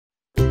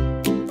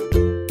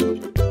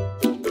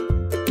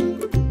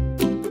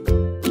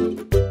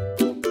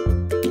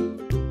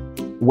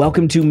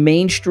Welcome to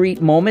Main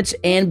Street Moments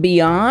and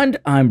Beyond.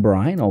 I'm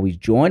Brian, always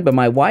joined by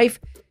my wife,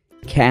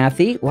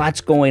 Kathy.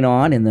 Lots going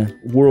on in the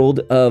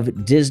world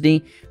of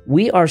Disney.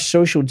 We are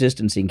social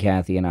distancing,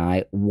 Kathy and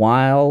I,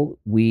 while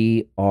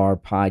we are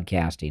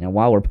podcasting. And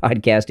while we're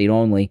podcasting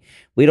only,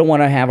 we don't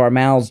want to have our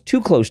mouths too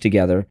close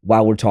together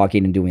while we're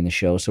talking and doing the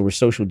show. So we're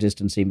social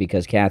distancing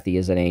because Kathy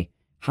is in a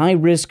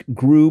high-risk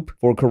group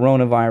for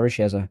coronavirus.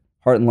 She has a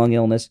heart and lung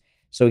illness.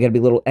 So we got to be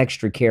a little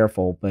extra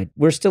careful, but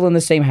we're still in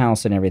the same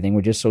house and everything.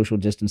 We're just social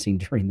distancing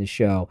during the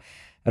show.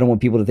 I don't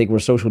want people to think we're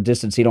social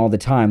distancing all the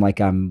time,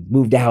 like I'm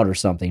moved out or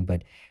something.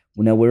 But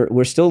no,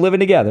 we're still living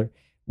together.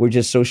 We're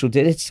just social.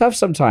 It's tough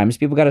sometimes.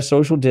 People got to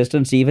social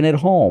distance even at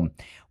home.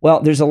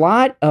 Well, there's a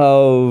lot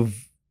of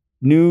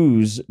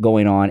news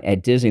going on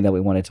at Disney that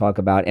we want to talk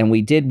about, and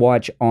we did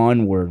watch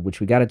Onward, which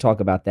we got to talk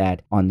about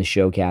that on the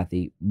show,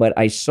 Kathy. But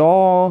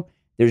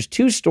there's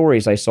two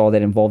stories I saw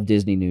that involve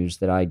Disney news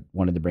that I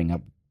wanted to bring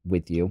up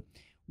with you.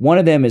 One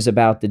of them is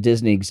about the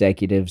Disney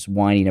executives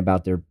whining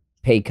about their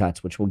pay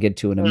cuts, which we'll get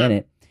to in a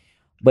minute.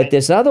 But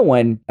this other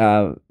one,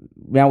 now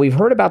we've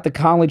heard about the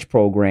college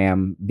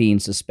program being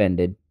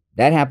suspended.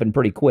 That happened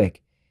pretty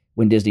quick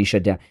when Disney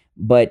shut down.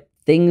 But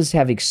things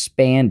have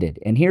expanded.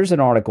 And here's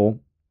an article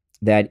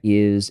that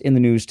is in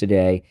the news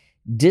today.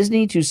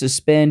 Disney to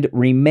suspend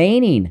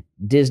remaining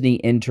Disney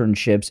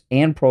internships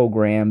and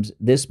programs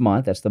this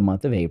month. That's the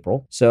month of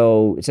April.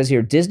 So it says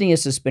here, Disney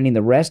is suspending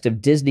the rest of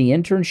Disney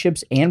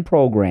internships and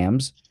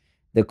programs.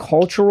 The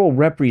Cultural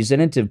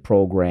Representative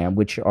Program,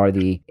 which are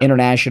the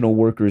international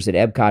workers at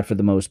Epcot for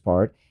the most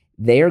part,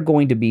 they are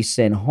going to be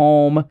sent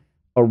home.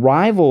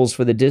 Arrivals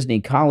for the Disney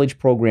College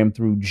program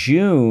through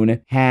June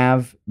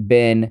have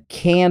been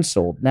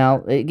canceled. Now,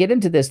 get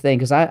into this thing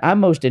because I'm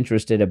most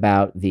interested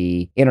about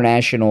the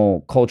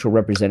international cultural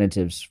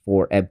representatives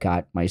for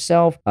Epcot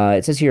myself.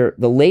 It says here,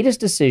 the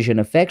latest decision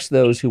affects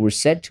those who were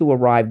set to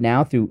arrive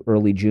now through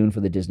early June for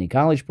the Disney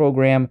College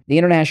program, the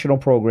international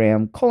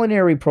program,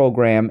 culinary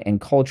program, and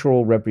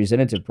cultural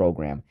representative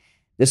program.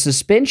 The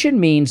suspension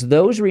means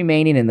those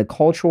remaining in the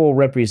cultural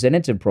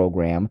representative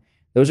program,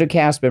 those are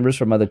cast members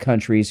from other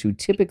countries who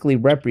typically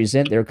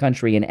represent their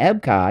country in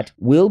Epcot,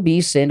 will be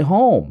sent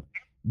home.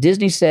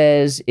 Disney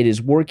says it is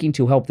working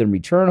to help them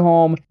return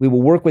home. We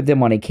will work with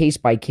them on a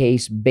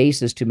case-by-case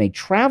basis to make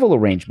travel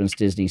arrangements,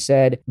 Disney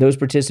said. Those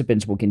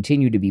participants will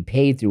continue to be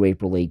paid through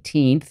April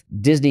 18th.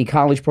 Disney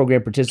College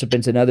Program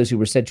participants and others who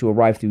were set to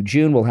arrive through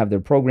June will have their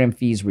program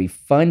fees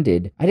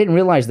refunded. I didn't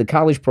realize the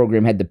college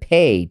program had to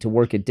pay to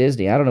work at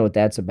Disney. I don't know what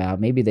that's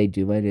about. Maybe they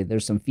do.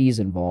 There's some fees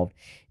involved.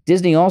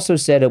 Disney also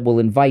said it will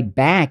invite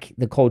back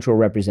the cultural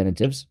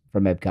representatives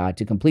from Epcot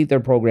to complete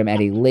their program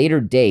at a later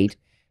date,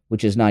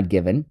 which is not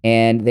given.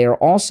 And they are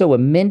also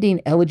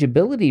amending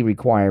eligibility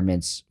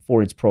requirements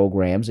for its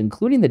programs,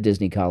 including the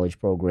Disney College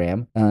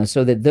program,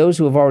 so that those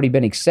who have already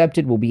been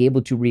accepted will be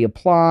able to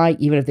reapply,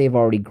 even if they've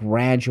already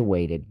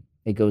graduated.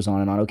 It goes on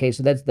and on. Okay,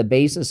 so that's the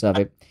basis of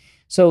it.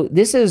 So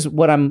this is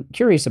what I'm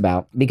curious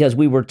about, because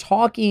we were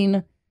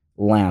talking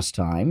last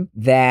time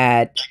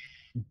that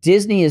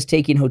Disney is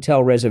taking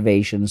hotel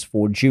reservations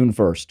for June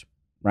 1st,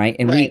 right?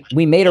 And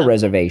we made a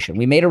reservation.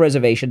 We made a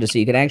reservation to see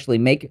you could actually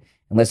make,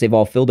 unless they've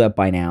all filled up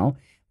by now,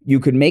 you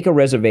could make a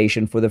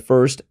reservation for the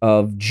 1st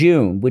of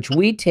June, which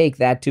we take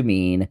that to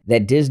mean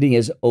that Disney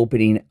is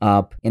opening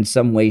up in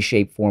some way,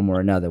 shape, form, or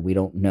another. We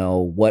don't know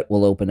what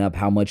will open up,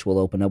 how much will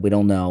open up. We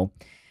don't know.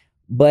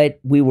 But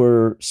we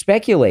were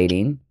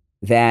speculating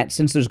that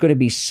since there's going to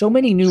be so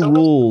many new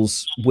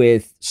rules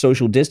with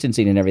social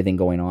distancing and everything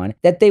going on,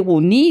 that they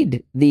will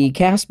need the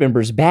cast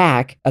members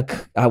back,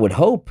 I would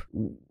hope,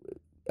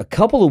 a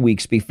couple of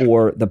weeks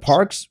before the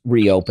parks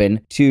reopen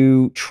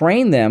to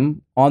train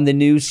them on the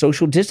new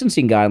social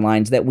distancing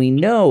guidelines that we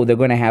know they're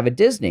going to have at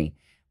Disney.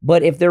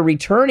 But if they're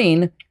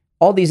returning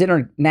all these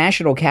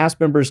international cast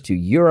members to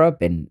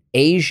Europe and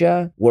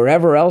Asia,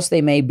 wherever else they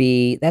may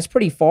be, that's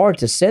pretty far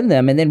to send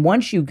them. And then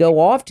once you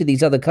go off to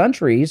these other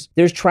countries,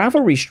 there's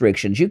travel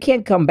restrictions. You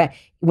can't come back.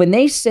 When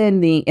they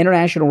send the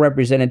international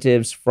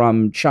representatives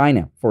from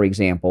China, for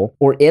example,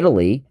 or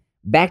Italy,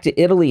 back to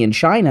Italy and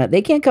China,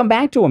 they can't come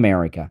back to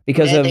America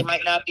because they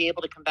might not be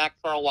able to come back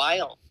for a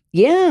while.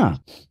 Yeah.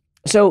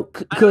 So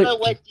I don't know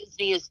what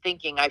Disney is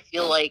thinking. I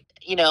feel like,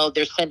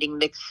 they're sending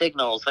mixed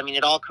signals. I mean,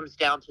 it all comes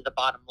down to the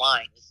bottom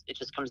line. It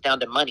just comes down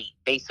to money,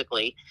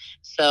 basically.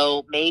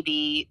 So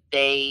maybe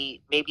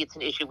it's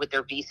an issue with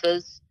their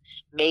visas.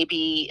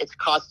 Maybe it's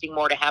costing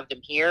more to have them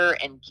here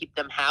and keep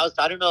them housed.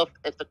 I don't know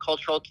if the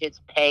cultural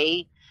kids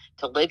pay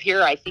to live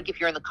here. I think if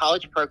you're in the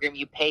college program,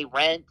 you pay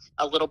rent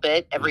a little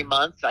bit every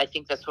month. I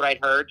think that's what I'd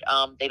heard.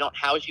 They don't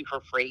house you for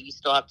free. You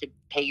still have to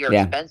pay your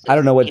expenses. I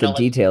don't know what the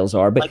details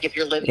are, but like if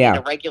you're living in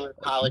a regular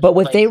college But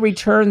place. if they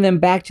return them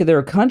back to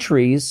their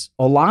countries,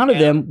 a lot of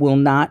them will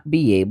not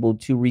be able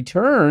to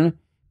return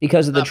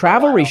because of the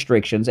travel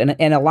restrictions. And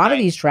a lot of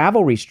these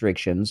travel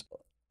restrictions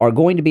are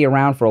going to be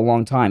around for a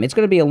long time. It's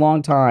going to be a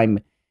long time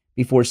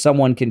before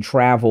someone can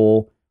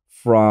travel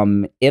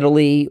from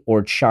Italy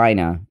or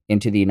China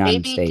into the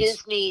United Maybe States.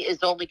 Disney is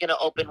only going to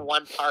open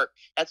one park.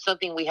 That's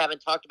something we haven't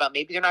talked about.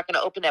 Maybe they're not going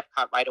to open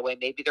Epcot right away.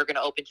 Maybe they're going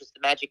to open just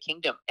the Magic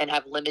Kingdom and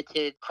have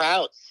limited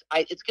crowds.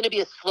 It's going to be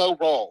a slow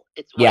roll.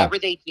 It's whatever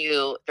they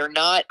do. They're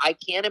not. I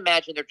can't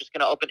imagine they're just going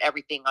to open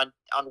everything on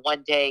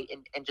one day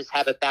and just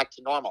have it back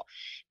to normal.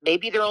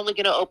 Maybe they're only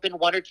going to open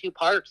 1 or 2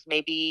 parks.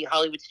 Maybe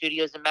Hollywood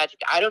Studios and Magic.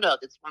 I don't know.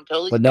 I'm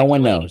totally. But no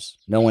one knows.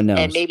 No one knows.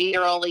 And maybe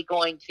they're only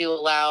going to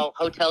allow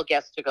hotel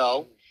guests to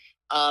go.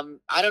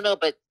 I don't know,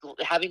 but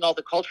having all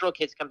the cultural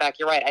kids come back,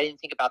 you're right. I didn't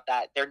think about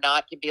that. They're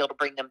not going to be able to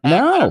bring them back.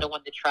 No. I don't know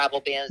when the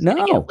travel ban is going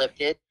to get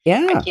lifted.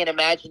 Yeah. I can't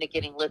imagine it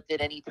getting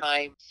lifted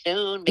anytime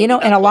soon. Maybe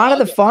and a lot of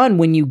the fun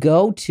when you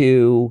go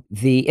to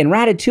and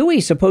Ratatouille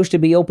is supposed to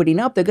be opening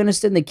up. They're going to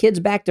send the kids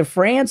back to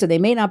France and they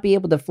may not be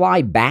able to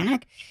fly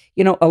back.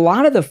 A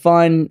lot of the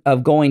fun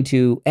of going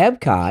to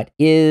Epcot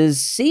is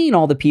seeing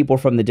all the people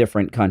from the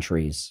different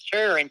countries.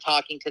 Sure, and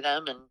talking to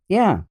them. And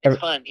yeah. It's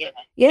fun. Yeah.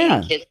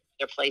 Yeah. Kids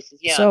their places.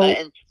 Yeah. So,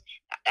 and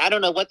I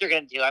don't know what they're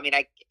going to do. I mean,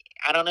 I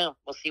don't know.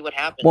 We'll see what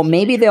happens. Well,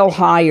 maybe they'll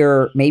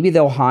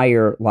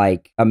hire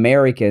like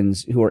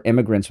Americans who are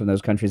immigrants from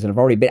those countries that have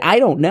already been. I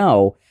don't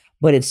know,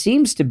 but it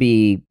seems to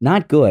be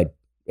not good.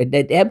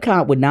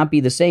 Epcot would not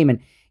be the same.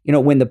 And,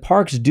 when the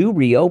parks do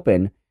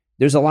reopen,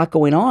 there's a lot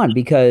going on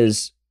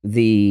because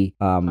the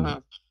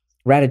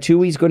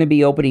Ratatouille is going to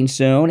be opening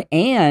soon.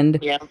 And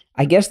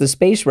I guess the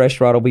Space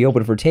Restaurant will be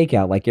open for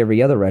takeout like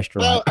every other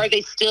restaurant. Well, are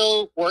they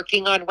still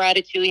working on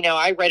Ratatouille? Now,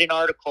 I read an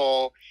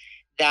article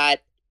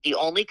that the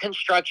only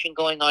construction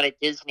going on at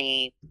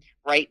Disney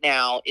right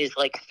now is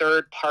like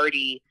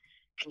third-party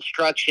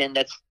construction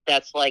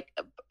that's like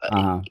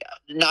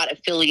not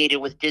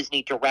affiliated with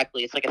Disney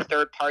directly. It's like a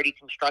third-party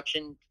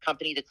construction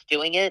company that's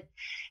doing it.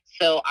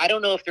 So I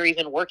don't know if they're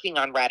even working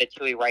on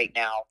Ratatouille right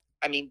now.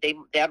 I mean,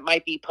 that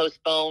might be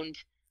postponed.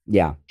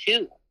 Yeah.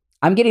 Too.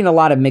 I'm getting a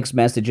lot of mixed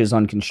messages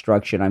on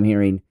construction. I'm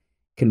hearing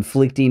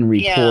conflicting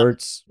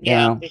reports.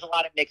 Yeah, there's a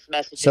lot of mixed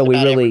messages. So we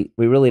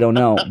really don't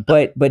know.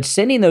 but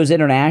sending those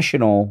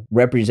international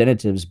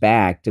representatives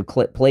back to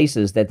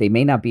places that they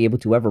may not be able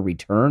to ever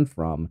return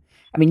from.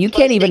 I mean, you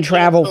can't even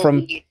travel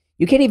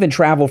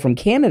from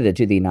Canada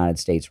to the United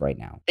States right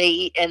now.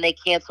 They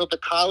canceled the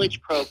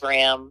college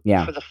program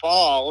for the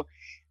fall.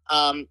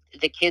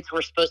 The kids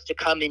were supposed to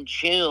come in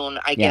June,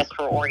 I guess,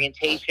 for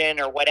orientation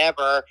or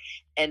whatever,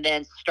 and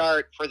then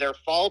start for their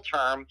fall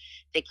term.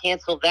 They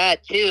canceled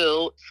that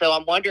too. So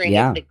I'm wondering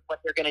what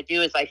they're going to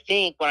do is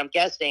what I'm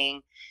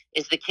guessing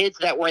is the kids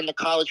that were in the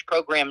college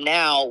program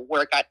now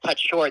where it got cut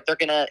short, they're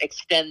going to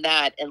extend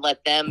that and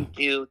let them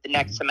do the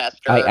next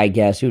semester. I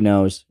guess. Who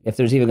knows if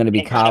there's even going to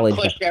be college.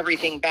 Push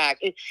everything back.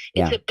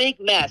 It's a big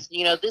mess.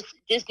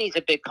 Disney's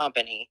a big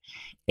company.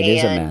 It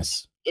is a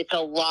mess. It's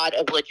a lot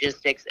of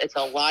logistics. It's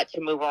a lot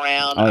to move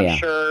around. I'm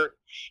sure,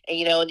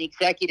 and the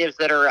executives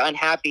that are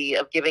unhappy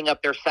of giving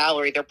up their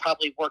salary, they're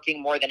probably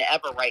working more than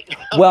ever right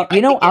now. Well,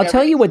 I'll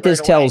tell you what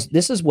this tells.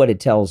 This is what it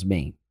tells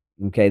me.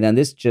 Okay, then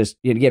this just,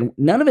 again,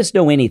 none of us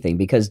know anything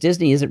because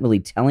Disney isn't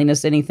really telling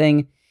us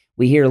anything.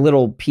 We hear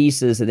little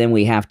pieces and then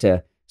we have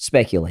to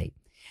speculate.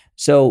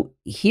 So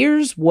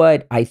here's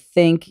what I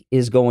think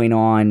is going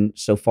on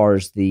so far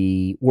as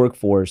the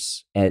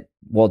workforce at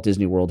Walt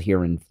Disney World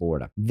here in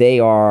Florida. They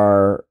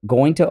are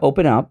going to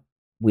open up.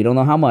 We don't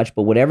know how much,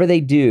 but whatever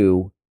they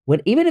do,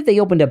 even if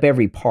they opened up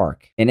every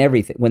park and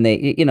everything, when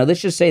they,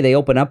 let's just say they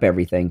open up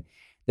everything,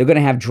 they're going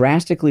to have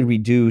drastically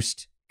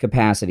reduced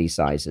capacity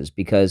sizes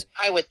because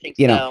I would think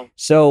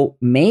so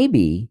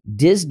maybe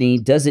Disney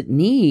doesn't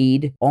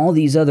need all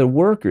these other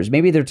workers.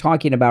 Maybe they're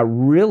talking about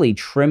really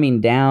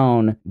trimming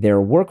down their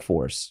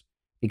workforce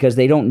because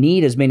they don't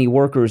need as many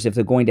workers if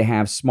they're going to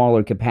have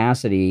smaller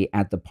capacity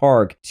at the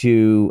park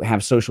to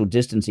have social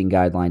distancing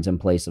guidelines in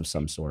place of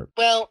some sort.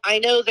 Well, I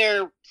know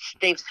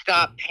they've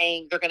stopped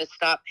paying. They're going to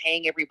stop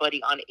paying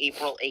everybody on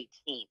April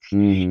 18th.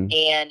 Mm-hmm.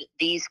 And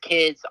these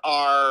kids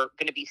are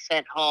going to be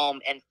sent home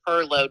and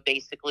furloughed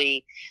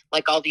basically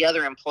like all the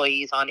other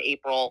employees on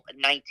April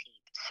 19th.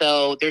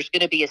 So there's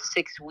going to be a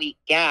 6-week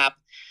gap.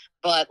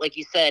 But like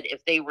you said,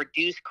 if they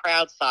reduce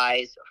crowd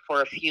size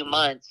for a few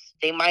months,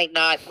 they might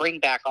not bring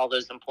back all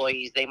those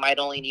employees. They might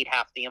only need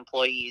half the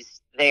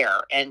employees there.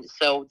 And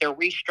so they're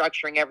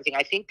restructuring everything.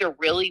 I think they're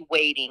really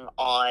waiting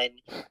on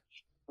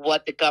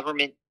what the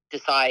government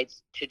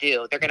decides to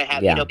do. They're going to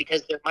have,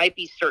 because there might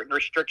be certain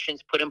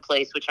restrictions put in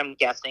place, which I'm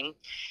guessing,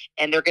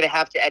 and they're going to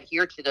have to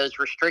adhere to those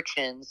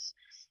restrictions.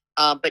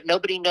 But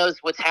nobody knows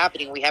what's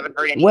happening. We haven't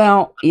heard anything.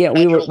 Well,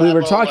 we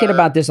were talking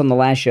about this on the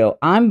last show.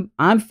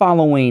 I'm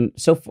following.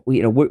 So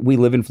we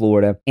live in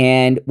Florida,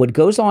 and what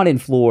goes on in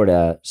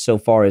Florida so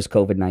far as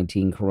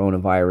COVID-19,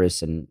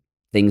 coronavirus, and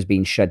things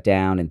being shut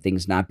down and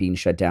things not being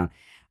shut down.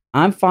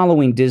 I'm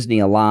following Disney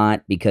a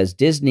lot because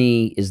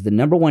Disney is the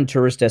 #1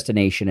 tourist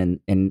destination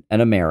in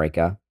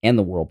America and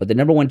the world, but the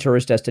 #1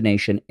 tourist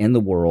destination in the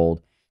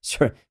world.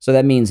 So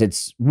that means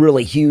it's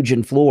really huge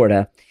in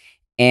Florida.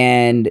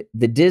 And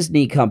the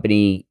Disney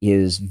company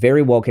is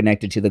very well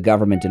connected to the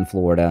government in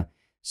Florida.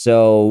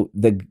 So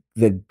the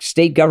the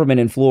state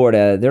government in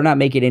Florida, they're not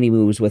making any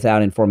moves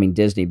without informing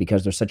Disney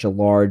because they're such a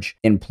large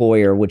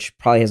employer, which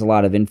probably has a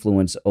lot of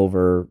influence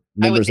over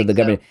members of the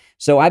government.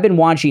 So I've been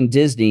watching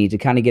Disney to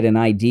kind of get an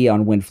idea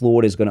on when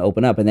Florida is going to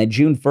open up. And then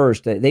June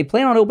 1st, they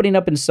plan on opening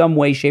up in some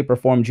way, shape, or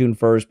form June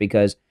 1st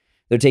because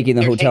they're taking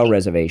the hotel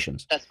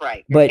reservations. That's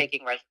right. They're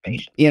taking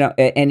reservations.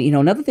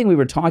 Another thing we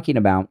were talking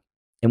about,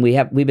 and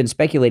we've been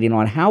speculating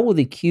on, how will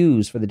the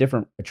queues for the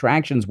different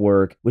attractions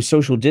work with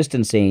social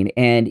distancing?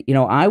 And,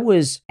 I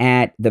was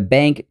at the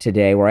bank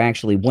today where I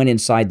actually went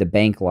inside the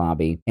bank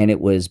lobby, and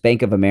it was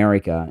Bank of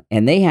America,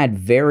 and they had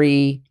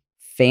very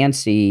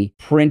fancy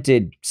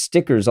printed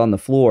stickers on the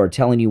floor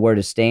telling you where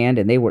to stand,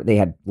 and they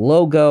had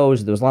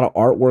logos. There was a lot of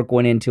artwork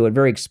went into it,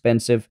 very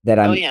expensive.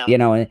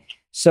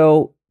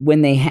 So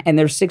when and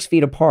they're 6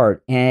 feet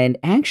apart. And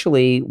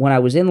actually, when I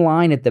was in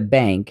line at the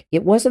bank,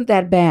 it wasn't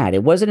that bad.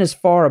 It wasn't as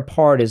far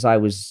apart as I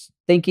was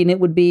thinking it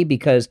would be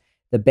because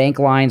the bank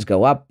lines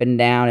go up and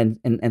down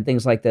and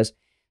things like this.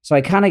 So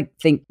I kind of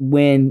think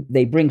when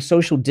they bring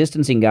social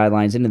distancing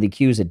guidelines into the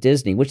queues at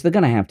Disney, which they're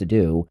going to have to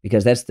do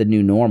because that's the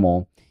new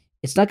normal,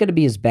 it's not going to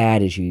be as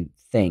bad as you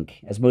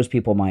think, as most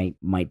people might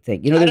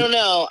think. I don't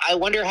know. I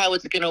wonder how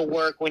it's going to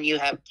work when you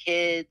have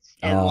kids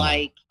and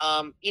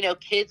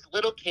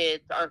little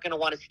kids aren't going to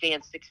want to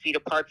stand 6 feet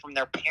apart from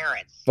their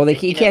parents. Well, the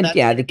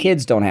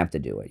kids don't have to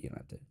do it.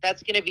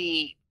 That's going to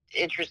be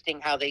interesting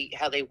how they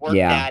work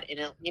that. And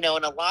in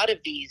a lot of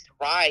these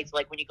rides,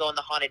 like when you go in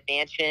the Haunted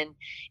Mansion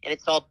and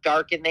it's all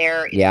dark in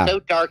there, it's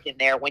so dark in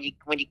there when you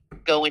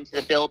go into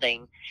the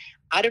building.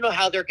 I don't know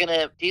how they're going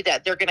to do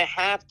that. They're going to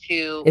have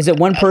to. Is it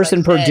one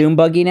person per doom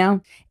buggy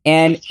now?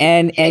 And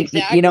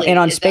exactly. And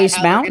on Is Space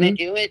that Mountain, they're going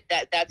to do it.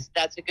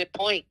 That's a good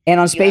point. And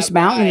on Space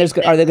Mountain,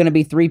 are there going to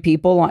be 3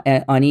 people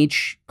on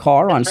each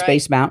car on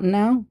Space Mountain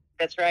now?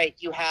 That's right.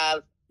 You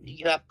have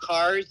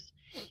cars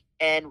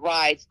and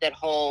rides that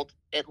hold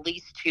at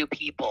least 2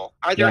 people.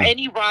 Are there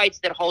any rides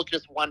that hold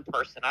just one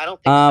person? I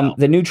don't think so.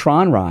 The new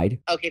Tron ride.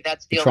 Okay,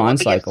 that's the only Tron one.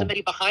 But you have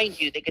somebody behind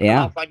you. They can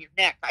hop on your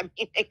neck. I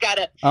mean, they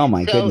gotta. Oh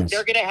my goodness. So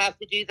they're gonna have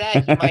to do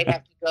that. You might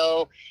have to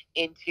go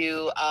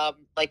into,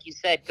 like you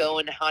said, go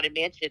into Haunted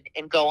Mansion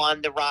and go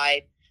on the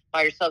ride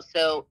by yourself.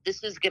 So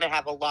this is gonna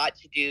have a lot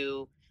to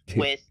do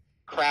with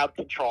crowd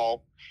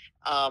control.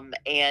 I'm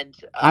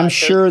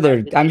sure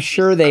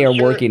they are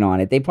working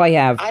on it. They probably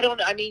have.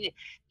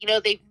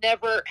 They've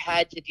never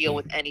had to deal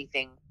with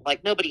anything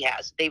like nobody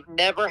has. They've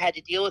never had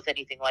to deal with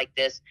anything like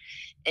this.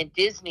 And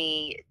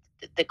Disney,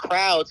 the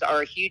crowds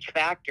are a huge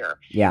factor.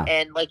 Yeah.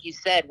 And like you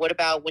said, what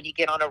about when you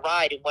get on a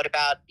ride? And what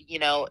about,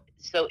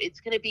 so it's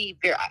going to be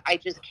I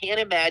just can't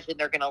imagine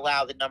they're going to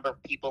allow the number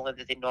of people in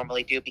that they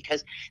normally do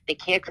because they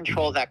can't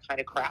control that kind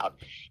of crowd.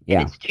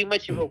 And it's too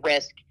much of a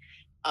risk.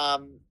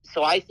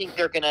 So I think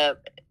they're going to,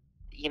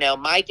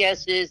 my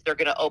guess is they're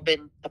going to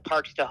open the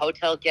parks to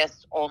hotel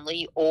guests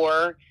only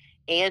or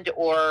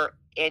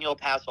annual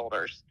pass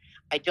holders.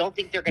 I don't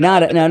think they're going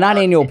to not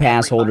annual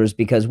pass holders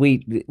because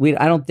I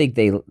don't think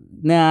they.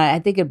 I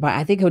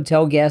think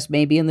hotel guests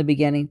maybe in the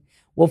beginning.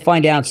 We'll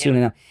find out soon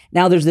enough.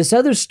 Now there's this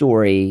other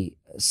story.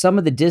 Some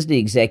of the Disney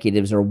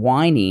executives are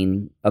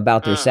whining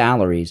about their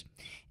salaries,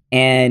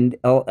 and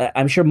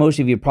I'm sure most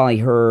of you probably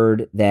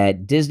heard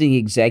that Disney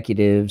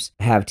executives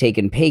have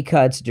taken pay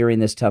cuts during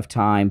this tough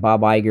time.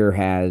 Bob Iger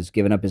has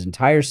given up his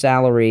entire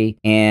salary,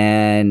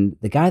 and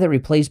the guy that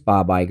replaced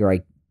Bob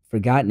Iger,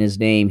 forgotten his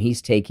name,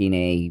 he's taking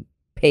a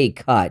pay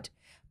cut.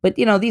 But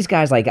these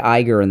guys like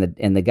Iger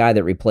and the guy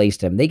that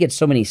replaced him, they get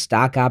so many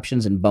stock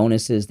options and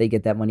bonuses. They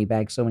get that money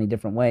back so many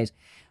different ways.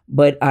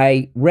 But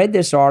I read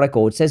this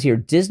article. It says here,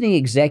 Disney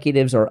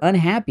executives are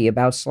unhappy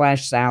about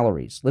slashed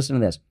salaries. Listen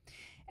to this.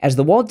 As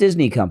the Walt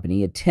Disney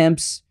Company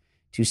attempts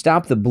to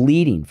stop the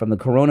bleeding from the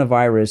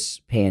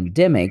coronavirus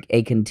pandemic,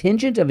 a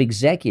contingent of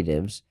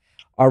executives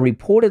are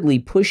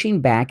reportedly pushing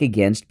back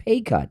against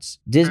pay cuts.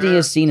 Disney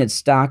has seen its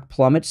stock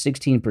plummet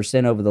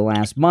 16% over the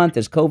last month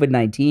as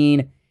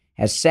COVID-19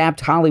 has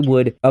sapped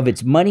Hollywood of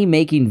its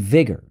money-making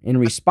vigor. In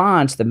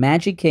response, the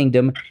Magic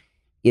Kingdom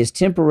is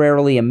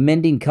temporarily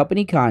amending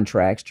company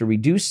contracts to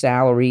reduce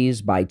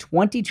salaries by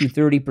 20 to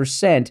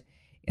 30%,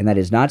 and that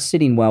is not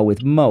sitting well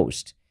with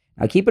most.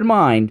 Now, keep in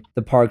mind,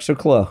 the parks are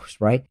closed,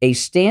 right? A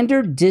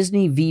standard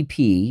Disney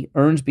VP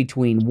earns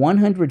between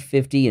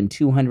 $150,000 and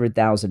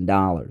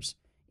 $200,000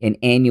 in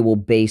annual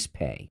base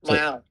pay.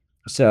 Wow.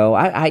 So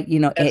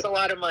that's a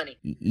lot of money.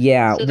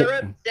 Yeah. So they're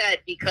upset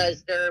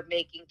because they're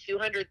making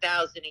 $200,000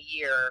 a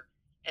year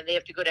and they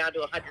have to go down to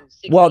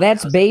 $160,000. Well,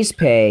 that's base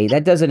pay.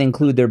 That doesn't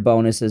include their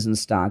bonuses and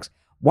stocks.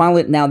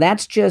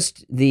 That's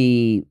just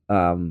the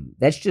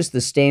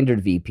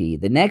standard VP.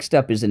 The next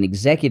up is an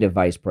executive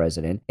vice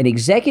president. An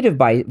executive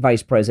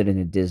vice president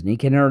at Disney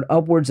can earn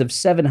upwards of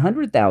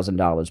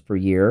 $700,000 per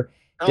year.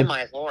 Oh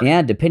my Lord!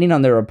 Yeah, depending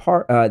on their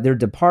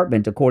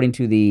department, according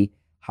to the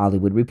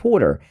Hollywood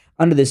Reporter.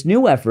 Under this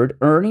new effort,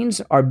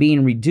 earnings are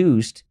being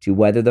reduced to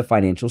weather the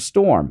financial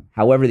storm.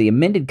 However, the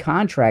amended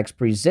contracts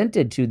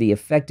presented to the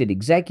affected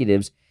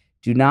executives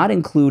do not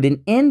include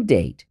an end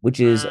date, which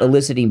is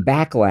eliciting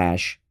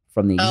backlash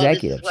from the Oh, this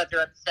executives. is what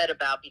they're upset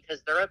about,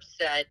 because they're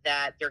upset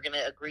that they're going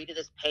to agree to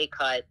this pay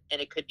cut,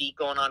 and it could be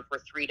going on for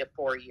 3 to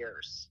 4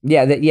 years.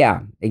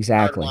 Yeah,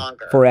 exactly. Or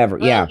longer. Forever,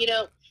 well, yeah. You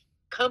know,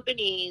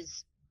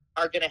 companies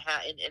are going to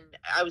have, and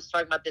I was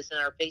talking about this in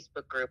our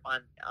Facebook group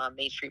on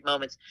Main Street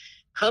Moments,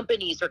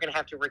 companies are going to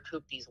have to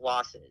recoup these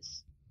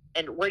losses.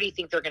 And where do you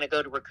think they're going to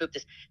go to recoup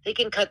this? They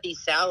can cut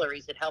these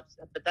salaries. It helps,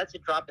 but that's a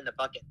drop in the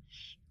bucket.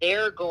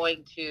 They're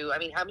going to, I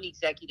mean, how many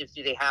executives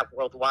do they have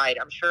worldwide?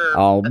 I'm sure.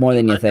 Oh, more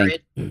than you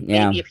think.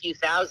 Yeah. Maybe a few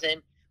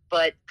thousand,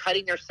 but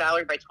cutting their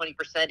salary by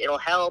 20%, it'll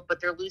help, but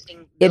they're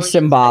losing. It's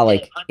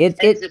symbolic.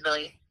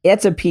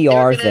 It's a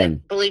PR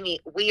thing. Believe me,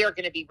 we are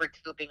going to be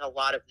recouping a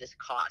lot of this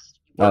cost.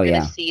 We're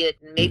going to see it,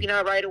 maybe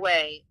not right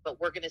away,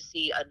 but we're going to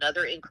see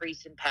another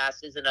increase in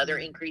passes, another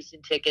increase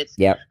in tickets,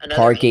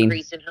 another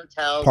increase in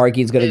hotels.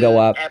 Parking's going to go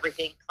up.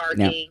 Everything,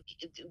 parking.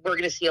 Yep. We're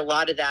going to see a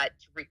lot of that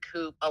to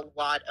recoup a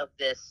lot of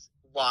this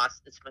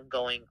loss that's been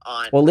going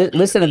on. Well,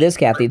 listen to this,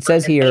 Kathy. It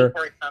says here,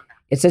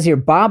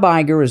 Bob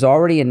Iger has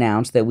already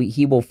announced that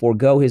he will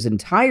forego his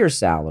entire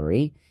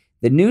salary.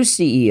 The new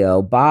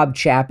CEO, Bob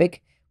Chapek,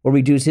 will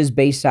reduce his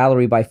base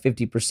salary by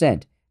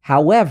 50%.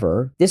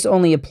 However, this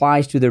only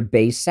applies to their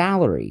base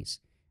salaries.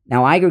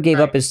 Now, Iger gave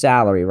up his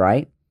salary,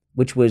 right,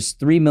 which was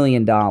 $3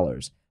 million.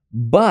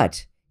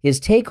 But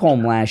his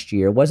take-home last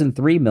year wasn't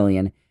 $3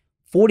 million,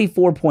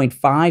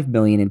 $44.5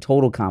 million in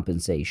total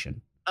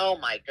compensation. Oh,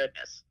 my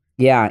goodness.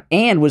 Yeah,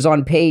 and was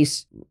on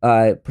pace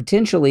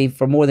potentially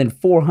for more than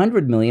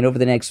 $400 million over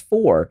the next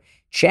 4.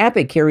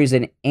 Chapek carries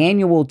an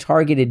annual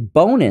targeted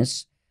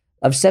bonus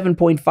of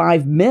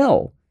 $7.5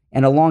 million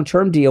and a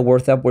long-term deal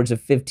worth upwards of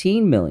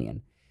 $15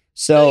 million.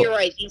 So you're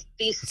right.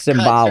 These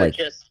symbolic. Cuts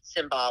are just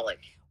symbolic.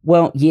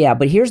 Well, yeah,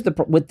 but here's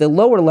with the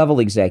lower level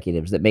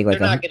executives that make like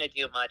they're not going to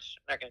do much.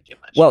 Not going to do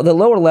much. Well, the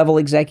lower level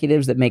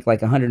executives that make like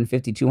 $150,000,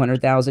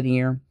 $200,000 a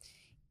year.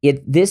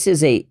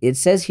 It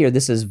says here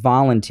this is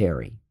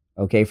voluntary.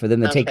 Okay, for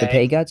them to take the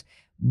pay cuts.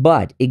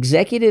 But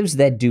executives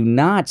that do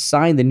not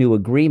sign the new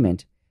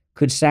agreement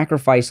could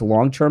sacrifice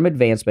long-term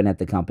advancement at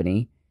the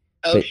company.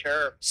 Oh,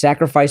 sure.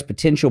 Sacrifice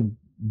potential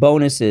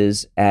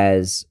bonuses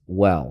as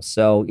well.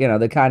 So,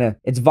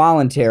 it's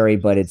voluntary,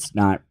 but it's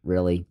not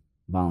really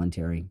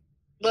voluntary.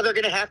 Well, they're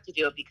going to have to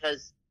do it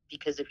because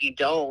if you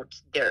don't,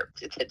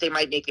 they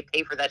might make you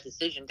pay for that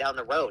decision down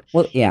the road.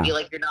 Well, yeah. You'd be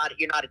like, you're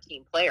not a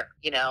team player,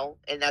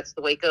 and that's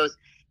the way it goes.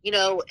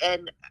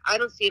 And I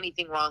don't see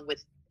anything wrong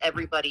with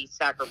everybody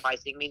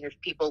sacrificing. I mean, there's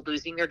people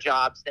losing their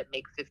jobs that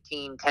make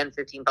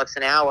 $15 bucks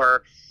an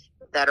hour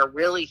that are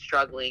really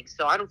struggling.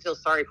 So I don't feel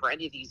sorry for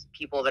any of these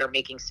people that are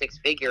making 6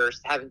 figures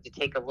having to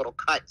take a little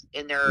cut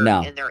in their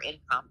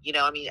income.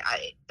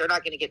 They're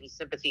not going to get any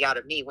sympathy out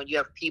of me. When you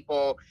have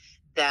people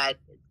that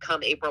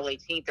come April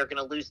 18th, they're going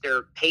to lose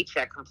their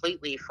paycheck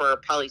completely for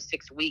probably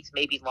 6 weeks,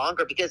 maybe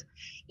longer, because,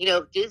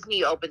 if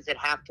Disney opens at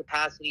half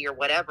capacity or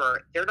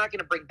whatever, they're not going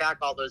to bring back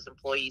all those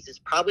employees. It's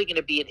probably going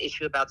to be an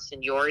issue about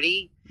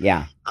seniority.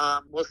 Yeah.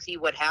 We'll see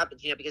what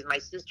happens, because my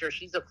sister,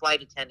 she's a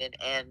flight attendant,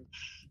 and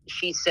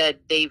she said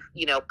they've,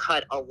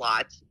 cut a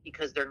lot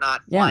because they're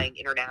not flying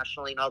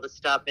internationally and all this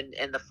stuff,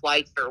 and the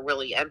flights are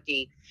really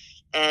empty.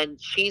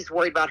 And she's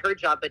worried about her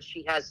job, but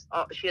she has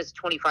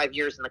 25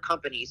 years in the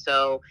company.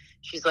 So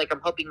she's like, I'm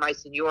hoping my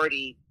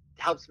seniority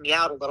helps me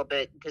out a little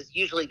bit, because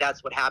usually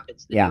that's what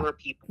happens. The newer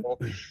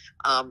people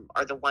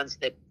are the ones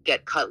that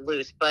get cut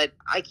loose. But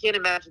I can't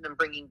imagine them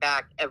bringing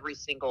back every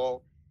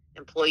single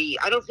employee.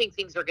 I don't think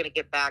things are going to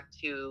get back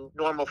to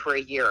normal for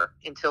a year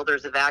until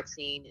there's a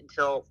vaccine,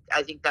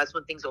 I think that's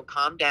when things will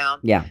calm down.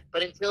 Yeah.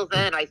 But until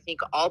then, I think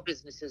all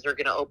businesses are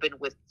going to open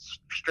with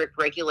strict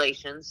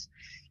regulations,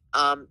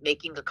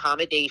 making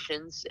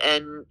accommodations,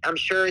 and I'm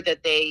sure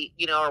that they,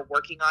 are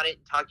working on it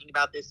and talking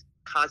about this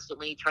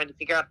constantly, trying to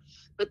figure out,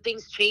 but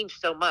things change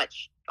so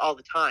much all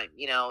the time,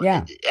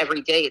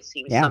 every day it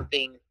seems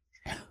something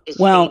is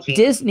changing.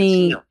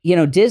 Disney,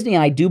 Disney,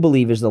 I do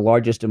believe, is the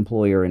largest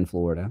employer in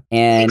Florida.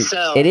 And I think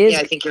so. It is,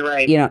 I think you're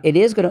right. It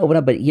is going to open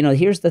up, but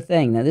here's the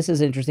thing. Now, this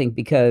is interesting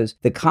because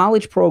the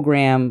college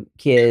program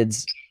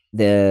kids,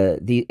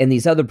 and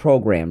these other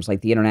programs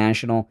like the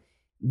international,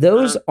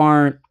 those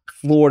aren't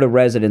Florida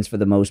residents for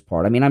the most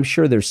part. I mean, I'm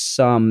sure there's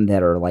some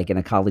that are like in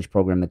a college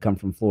program that come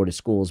from Florida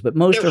schools, but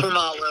most they're from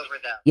all over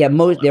though. Yeah,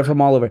 they're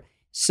from all over.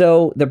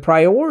 So the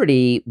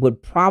priority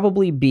would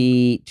probably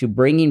be to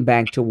bringing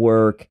back to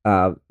work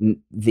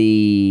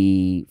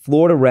the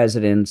Florida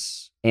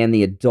residents and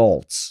the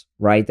adults,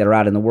 right, that are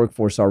out in the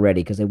workforce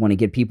already, because they want to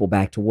get people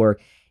back to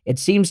work. It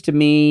seems to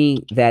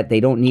me that they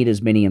don't need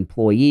as many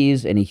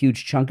employees, and a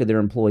huge chunk of their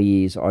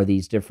employees are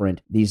these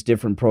different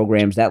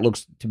programs. That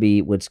looks to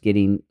be what's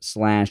getting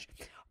slashed.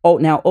 Oh,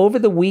 now over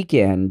the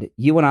weekend,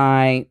 you and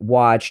I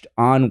watched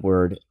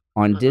Onward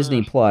on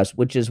Disney Plus,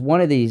 which is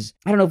one of these,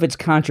 I don't know if it's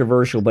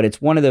controversial, but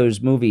it's one of those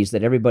movies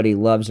that everybody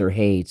loves or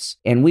hates.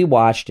 And we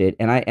watched it,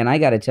 and I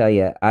got to tell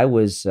you, I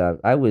wouldn't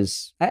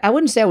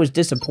say I was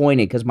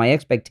disappointed because my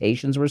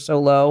expectations were so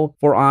low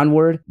for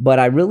Onward, but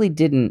I really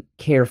didn't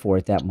care for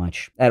it that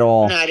much at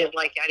all. No, I didn't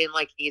like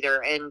it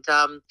either. And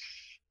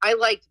I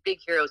liked Big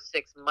Hero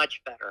 6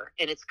 much better,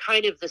 and it's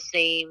kind of the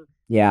same.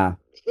 Yeah.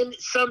 In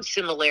some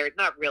similarity,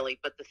 not really,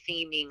 but the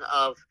theming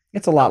of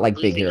It's a lot like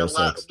Big Hero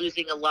 6.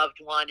 losing a loved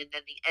one, and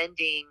then the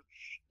ending,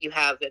 you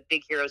have at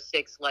Big Hero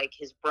 6, like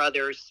his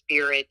brother's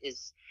spirit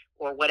is,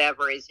 or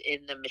whatever, is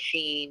in the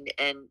machine,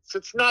 and so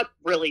it's not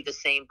really the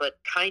same, but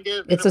kind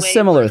of. It's a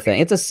similar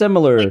thing. It's a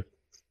similar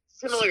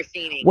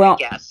theming. Well, I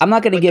guess. I'm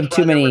not going to give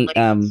too many.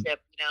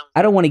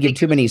 I don't want to give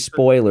too many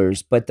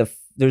spoilers, but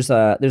there's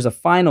a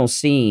final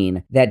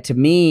scene that, to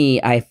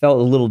me, I felt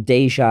a little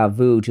deja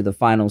vu to the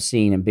final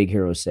scene in Big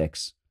Hero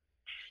 6.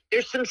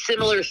 There's some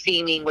similar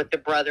theming with the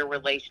brother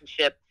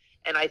relationship,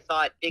 and I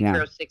thought Big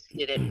Hero 6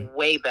 did it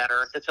way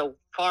better. It's a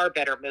far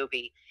better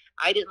movie.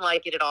 I didn't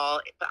like it at all,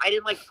 but I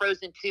didn't like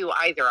Frozen 2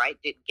 either. I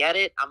didn't get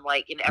it. I'm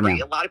like,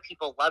 a lot of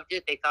people loved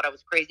it. They thought I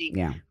was crazy.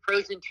 Yeah.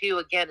 Frozen 2,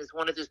 again, is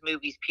one of those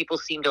movies people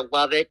seem to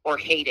love it or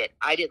hate it.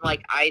 I didn't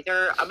like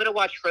either. I'm going to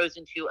watch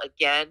Frozen 2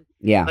 again.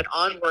 Yeah. But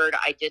Onward,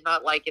 I did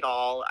not like at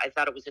all. I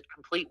thought it was a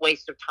complete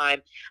waste of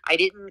time. I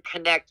didn't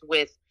connect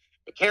with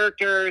the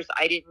characters.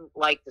 I didn't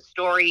like the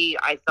story.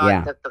 I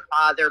thought that the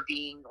father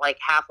being like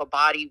half a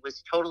body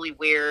was totally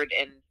weird.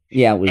 And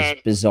it was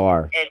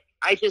bizarre. And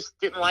I just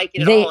didn't like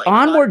it at all.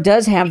 Onward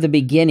does have the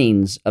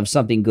beginnings of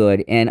something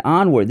good, and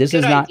Onward, this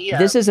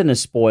isn't a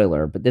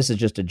spoiler, but this is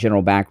just a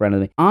general background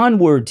of it.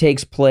 Onward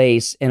takes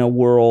place in a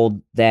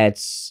world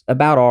that's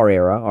about our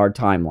era, our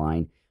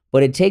timeline,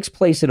 but it takes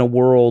place in a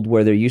world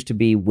where there used to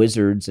be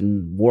wizards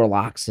and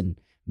warlocks and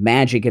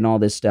magic and all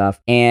this stuff,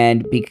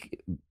 and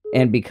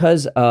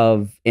because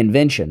of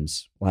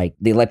inventions like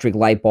the electric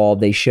light bulb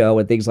they show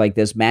and things like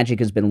this, magic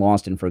has been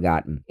lost and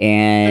forgotten.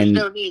 And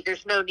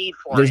there's no need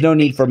for there's no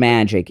need for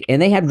magic.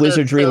 And they had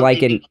wizardry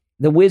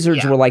the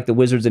wizards were like the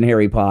wizards in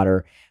Harry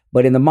Potter.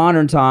 But in the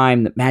modern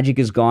time, magic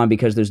is gone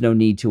because there's no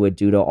need to it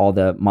due to all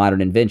the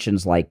modern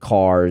inventions like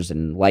cars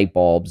and light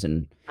bulbs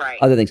and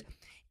other things.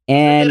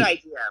 And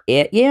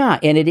it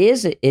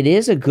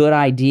is a good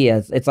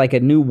idea. It's like a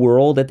new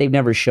world that they've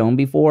never shown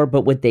before.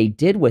 But what they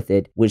did with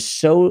it was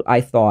so, I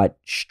thought,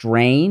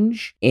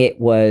 strange. There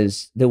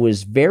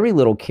was very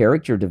little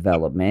character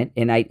development,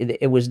 and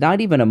it was not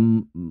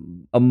even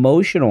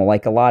emotional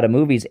like a lot of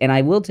movies. And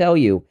I will tell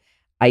you,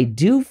 I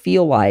do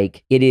feel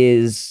like it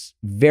is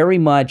very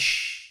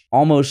much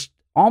almost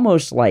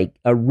like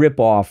a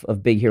ripoff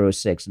of Big Hero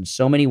 6 in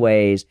so many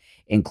ways,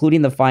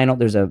 including the final.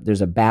 There's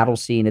a battle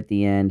scene at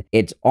the end.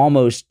 It's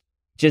almost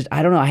just,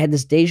 I don't know, I had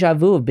this deja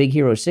vu of Big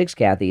Hero 6,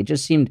 Kathy. It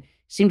just seemed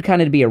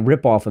kind of to be a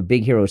ripoff of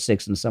Big Hero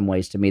 6 in some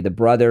ways to me. The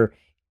brother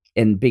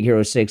in Big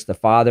Hero 6, the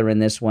father in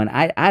this one.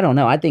 I don't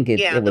know. I think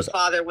it was... the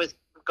father was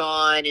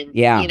gone, and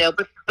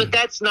but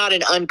that's not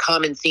an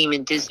uncommon theme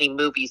in Disney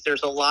movies.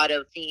 There's a lot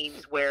of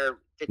themes where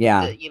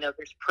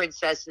there's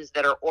princesses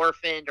that are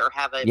orphaned or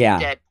have a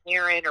dead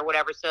parent or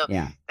whatever. So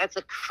that's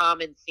a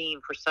common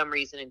theme for some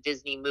reason in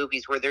Disney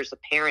movies where there's a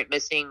parent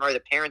missing or the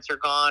parents are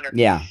gone.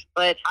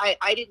 But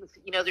I didn't,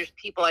 there's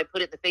people, I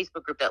put it in the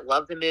Facebook group that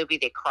love the movie.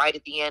 They cried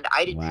at the end.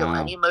 I didn't feel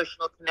any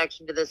emotional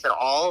connection to this at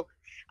all.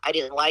 I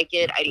didn't like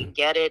it. I didn't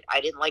get it. I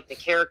didn't like the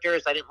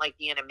characters. I didn't like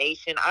the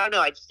animation. I don't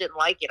know. I just didn't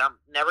like it. I'm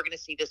never going to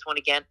see this one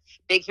again.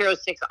 Big Hero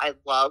 6, I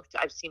loved.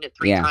 I've seen it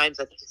 3 times.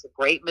 I think it's a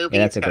great movie.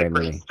 Yeah, that's it's a got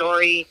great a great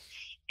story.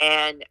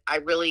 And I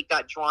really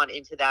got drawn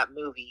into that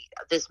movie.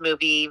 This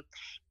movie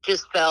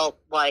just felt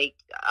like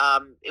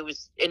it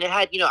was, and it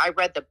had, I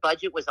read the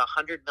budget was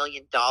 $100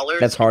 million.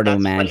 That's hard to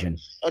imagine.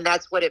 And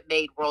that's what it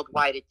made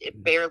worldwide.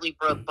 It barely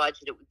broke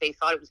budget. They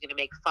thought it was going to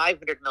make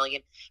 $500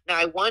 million. Now,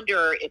 I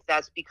wonder if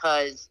that's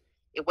because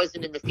it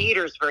wasn't in the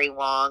theaters very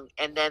long,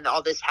 and then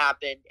all this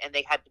happened, and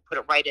they had to put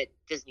it right at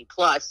Disney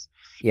Plus.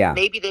 Yeah,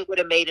 maybe they would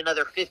have made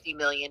another $50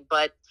 million.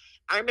 But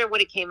I remember when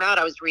it came out,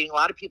 I was reading a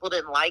lot of people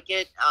didn't like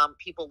it.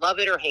 People love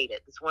it or hate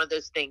it. It's one of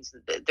those things.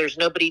 There's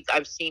nobody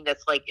I've seen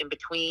that's like in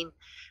between.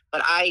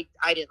 But I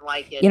didn't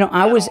like it.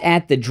 I was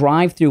at the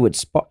drive-through at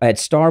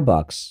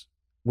Starbucks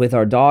with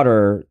our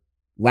daughter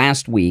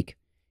last week.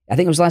 I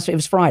think it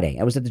was Friday.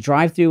 I was at the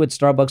drive-thru at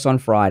Starbucks on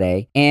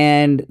Friday,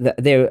 and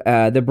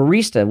the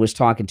barista was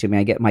talking to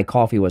me. My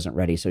coffee wasn't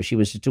ready, so she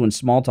was just doing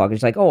small talk.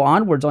 She's like, "Oh,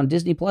 Onward's on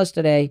Disney Plus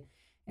today,"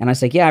 and I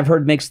was like, "Yeah, I've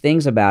heard mixed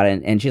things about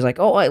it." And she's like,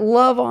 "Oh, I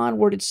love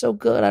Onward. It's so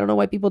good. I don't know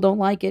why people don't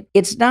like it."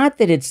 It's not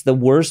that it's the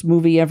worst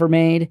movie ever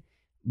made,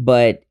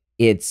 but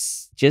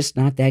it's just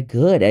not that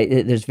good.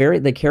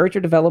 The character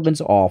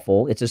development's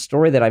awful. It's a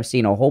story that I've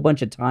seen a whole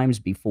bunch of times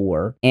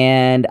before,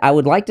 and I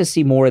would like to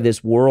see more of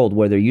this world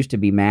where there used to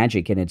be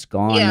magic and it's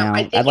gone now.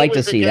 I'd like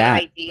to see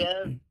that.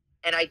 Idea,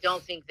 and I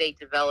don't think they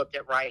developed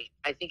it right.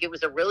 I think it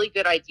was a really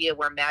good idea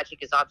where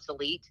magic is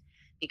obsolete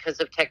because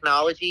of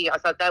technology. I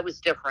thought that was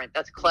different.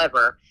 That's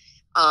clever.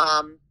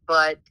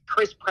 But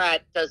Chris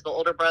Pratt does the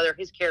older brother.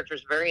 His character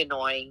is very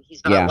annoying.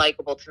 He's not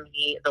likable to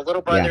me. The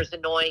little brother's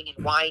annoying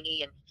and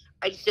whiny, and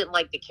I just didn't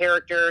like the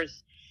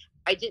characters.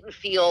 I didn't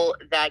feel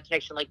that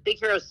connection. Like Big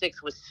Hero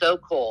 6 was so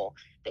cool.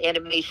 The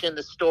animation,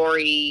 the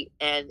story,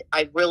 and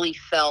I really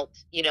felt,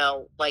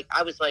 like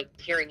I was like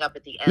tearing up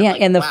at the end. Yeah,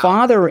 like, and the wow,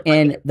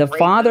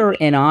 father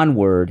in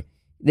Onward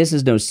this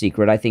is no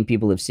secret. I think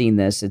people have seen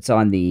this. It's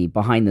on the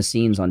behind the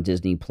scenes on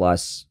Disney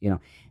Plus.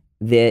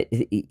 That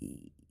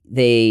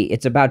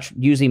it's about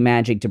using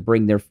magic to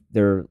bring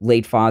their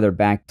late father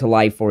back to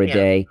life for a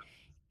day,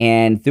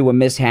 and through a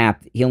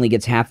mishap, he only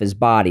gets half his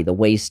body, the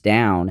waist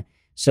down,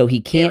 so he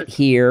can't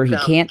hear, he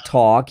can't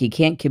talk, he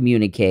can't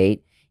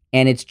communicate,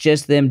 and it's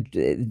just them.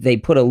 They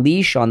put a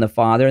leash on the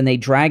father and they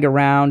drag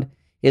around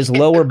his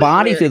lower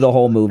body through the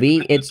whole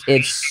movie.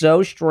 It's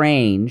so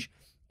strange,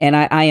 and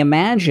I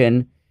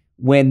imagine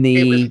when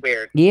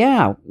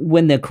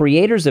when the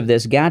creators of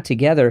this got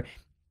together.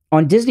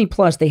 On Disney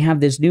Plus, they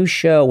have this new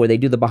show where they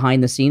do the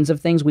behind the scenes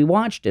of things. We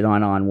watched it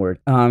on Onward.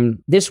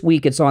 This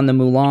week, it's on the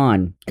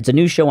Mulan. It's a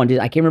new show on Disney.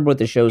 I can't remember what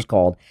the show's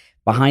called.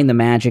 Behind the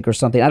Magic or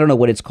something. I don't know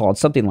what it's called.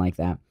 Something like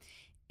that.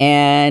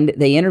 And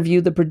they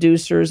interviewed the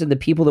producers and the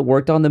people that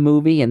worked on the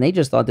movie, and they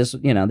just thought this,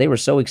 they were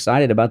so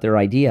excited about their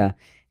idea.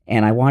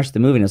 And I watched the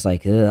movie, and it's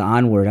like,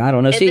 Onward, I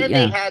don't know. And then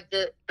they had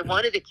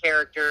one of the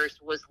characters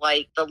was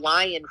like the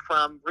lion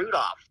from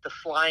Rudolph, the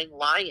flying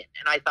lion.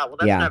 And I thought, well,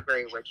 that's not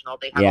very original.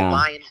 They have a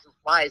lion who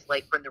flies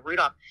like from the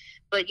Rudolph.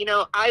 But,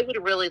 I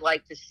would really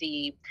like to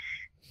see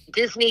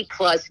Disney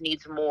Plus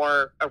needs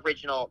more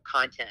original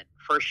content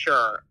for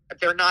sure.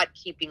 They're not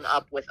keeping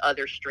up with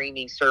other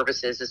streaming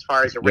services as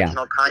far as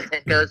original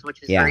content goes,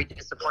 which is very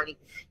disappointing.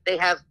 They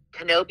have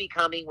Kenobi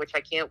coming, which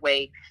I can't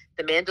wait.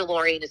 The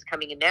Mandalorian is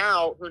coming in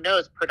now. Who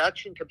knows?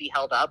 Production could be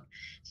held up.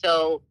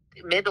 So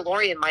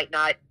Mandalorian might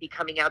not be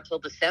coming out till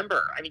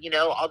December. I mean,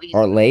 all these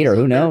or later.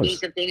 Who knows?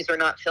 Movies and things are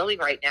not filming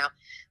right now.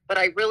 But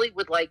I really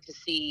would like to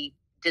see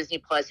Disney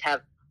Plus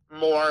have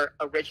more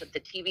original.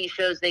 The TV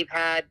shows they've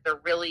had, they're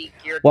really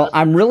geared. Well,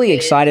 I'm really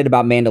excited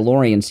about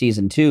Mandalorian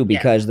season 2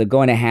 because they're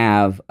going to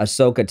have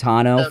Ahsoka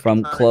Tano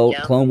from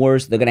Clone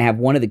Wars. They're going to have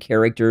one of the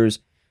characters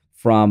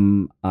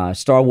from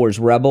Star Wars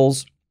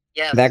Rebels.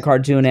 Yes, that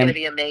cartoon. It's going to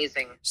be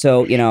amazing.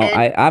 So,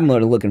 I'm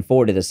really looking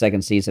forward to the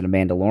second season of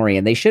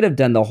Mandalorian. They should have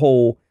done the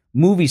whole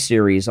movie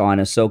series on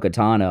Ahsoka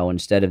Tano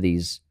instead of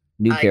these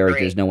new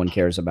characters no one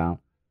cares about.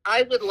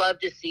 I would love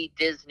to see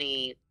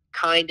Disney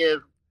kind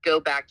of go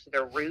back to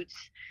their roots.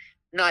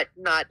 Not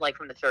like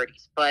from the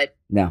 30s, but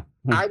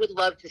I would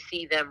love to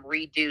see them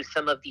redo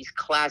some of these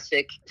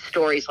classic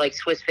stories like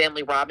Swiss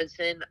Family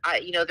Robinson.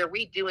 They're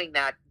redoing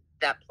that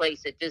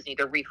place at Disney.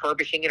 They're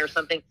refurbishing it or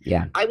something.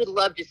 Yeah. I would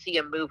love to see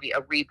a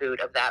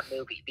reboot of that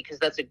movie because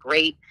that's a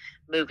great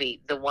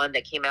movie. The one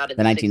that came out in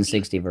the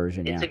 1960 60s.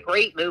 version. It's a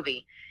great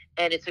movie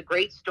and it's a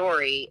great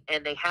story.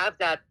 And they have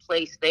that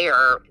place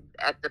there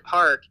at the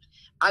park.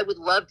 I would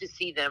love to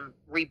see them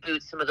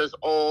reboot some of those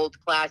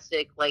old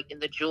classic, like in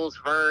the Jules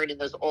Verne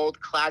and those old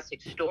classic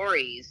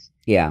stories.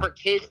 Yeah. For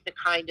kids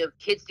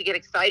to get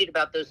excited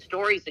about those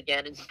stories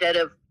again instead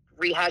of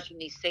rehashing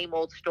these same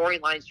old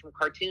storylines from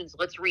cartoons.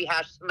 Let's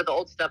rehash some of the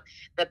old stuff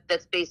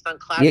that's based on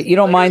classic. You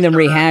don't mind them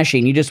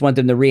rehashing. You just want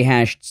them to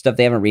rehash stuff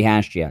they haven't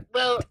rehashed yet.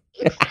 Well,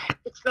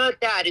 it's not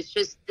that. It's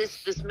just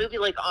this movie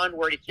like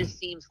Onward. It just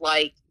seems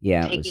like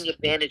taking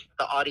advantage of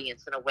the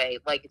audience in a way.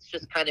 Like it's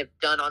just kind of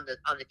done on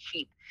the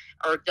cheap,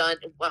 or done.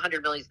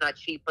 100 million is not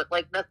cheap, but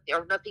like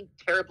nothing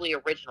terribly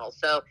original.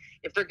 So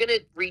if they're gonna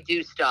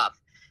redo stuff,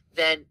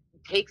 then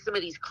take some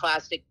of these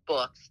classic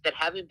books that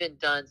haven't been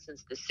done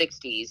since the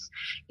 60s.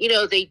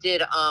 They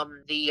did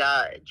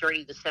the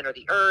Journey to the Center of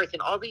the Earth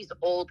and all these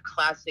old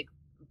classic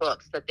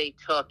books that they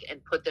took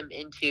and put them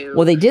into.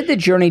 Well, they did the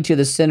Journey to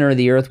the Center of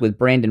the Earth with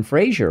Brandon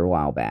Fraser a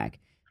while back,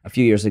 a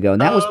few years ago,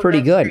 and that was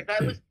pretty good.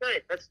 That was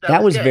good.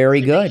 That was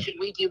very good. Should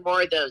we do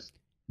more of those?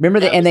 Remember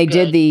they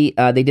did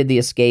the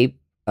Escape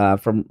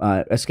from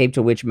Escape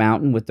to Witch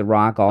Mountain with The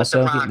Rock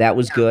also. That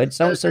was good.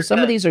 So some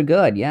of these are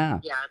good. Yeah.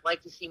 Yeah, I'd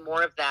like to see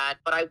more of that,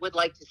 but I would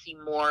like to see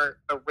more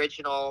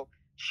original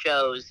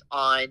shows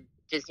on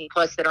Disney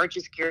Plus that aren't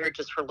just geared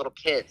just for little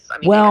kids. I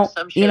mean,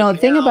 some shows, the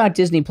thing about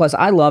Disney Plus,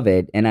 I love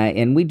it,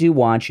 and we do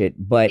watch it,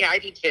 but I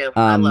do too.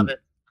 I love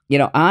it.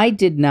 I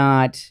did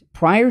not,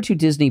 prior to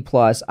Disney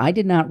Plus, I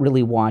did not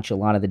really watch a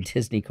lot of the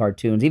Disney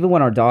cartoons. Even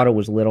when our daughter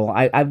was little,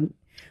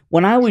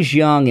 when I was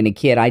young and a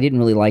kid, I didn't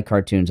really like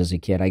cartoons as a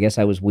kid. I guess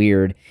I was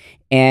weird.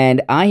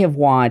 And I have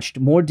watched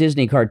more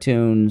Disney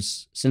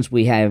cartoons since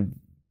we have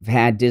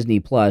had Disney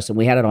Plus, and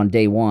we had it on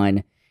day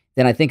one,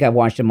 than I think I've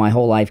watched in my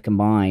whole life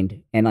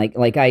combined. And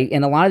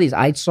in a lot of these,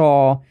 I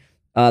saw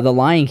The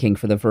Lion King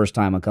for the first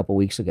time a couple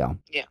weeks ago.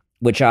 Yeah.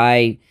 Which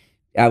I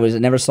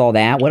never saw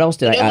that. What else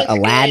did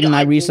Aladdin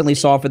I recently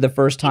saw for the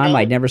first time.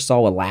 I never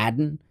saw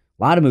Aladdin.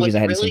 A lot of movies I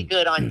hadn't seen. What's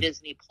really good on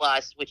Disney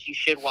Plus, which you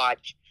should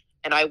watch,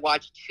 and I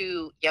watched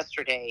 2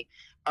 yesterday,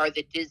 are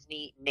the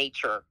Disney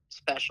nature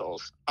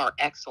specials. Are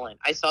excellent.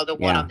 I saw the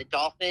one on the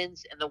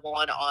dolphins and the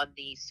one on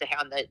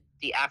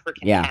the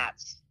African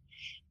cats.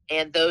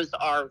 And those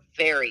are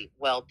very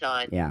well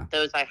done. Yeah.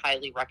 Those I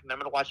highly recommend. I'm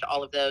going to watch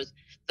all of those.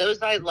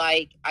 Those I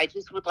like. I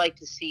just would like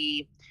to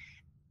see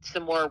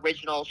some more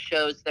original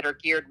shows that are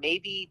geared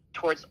maybe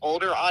towards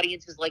older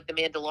audiences, like the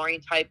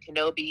Mandalorian type,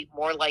 Kenobi,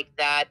 more like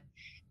that.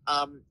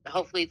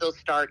 Hopefully they'll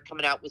start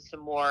coming out with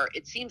some more.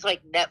 It seems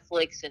like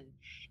Netflix and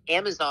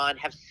Amazon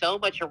have so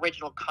much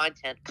original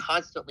content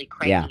constantly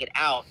cranking it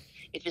out.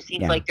 It just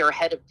seems like they're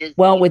ahead of Disney.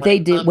 Well, what they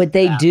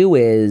do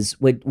is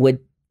what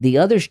the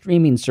other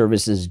streaming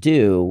services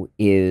do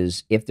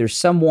is if there's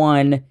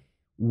someone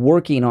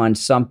working on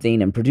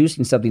something and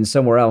producing something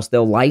somewhere else,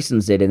 they'll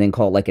license it and then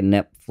call it like a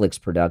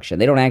Netflix production.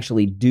 They don't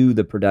actually do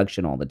the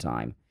production all the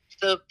time.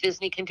 So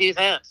Disney can do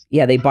that.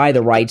 Yeah, they buy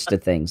the rights to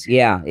things.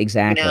 Yeah,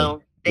 exactly.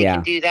 They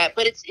can do that,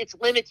 but it's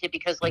limited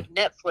because like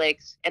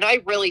Netflix, and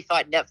I really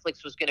thought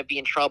Netflix was going to be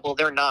in trouble.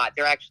 They're not.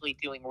 They're actually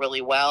doing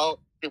really well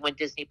when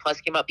Disney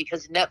Plus came out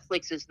because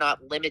Netflix is not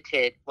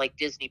limited like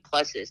Disney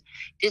Plus is.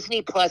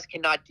 Disney Plus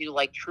cannot do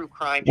like true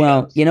crime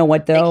shows. You know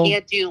what though? They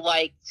can't do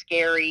like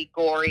scary,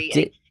 gory.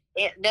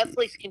 And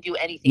Netflix can do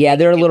anything. Yeah,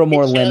 they're a little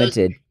more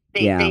limited.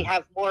 They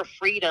have more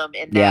freedom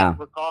in that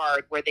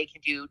regard where they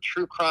can do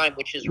true crime,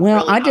 which is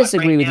well, really I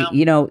disagree with now. you.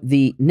 You know,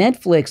 the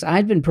Netflix,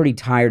 I've been pretty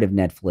tired of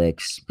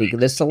Netflix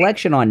because the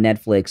selection on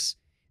Netflix,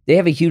 they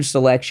have a huge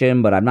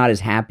selection, but I'm not as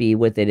happy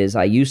with it as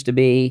I used to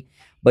be.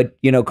 But,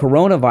 you know,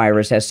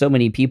 coronavirus has so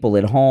many people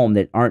at home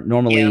that aren't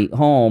normally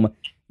home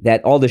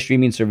that all the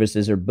streaming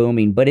services are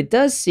booming. But it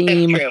does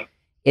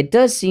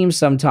seem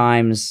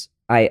sometimes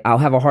I'll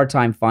have a hard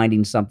time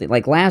finding something.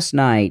 Like last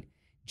night,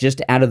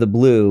 just out of the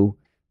blue,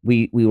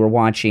 we were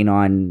watching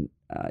on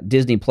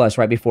Disney Plus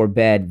right before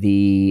bed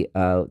the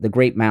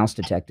Great Mouse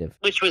Detective,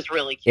 which was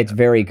really cute. It's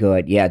very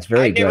good. Yeah, it's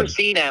very good. I've never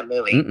seen that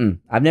movie.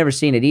 I've never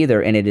seen it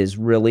either, and it is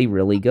really,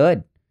 really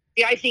good.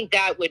 Yeah, I think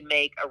that would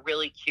make a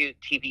really cute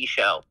TV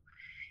show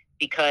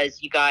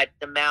because you got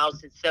the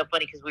mouse. It's so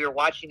funny because we were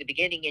watching the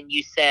beginning, and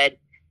you said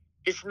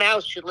this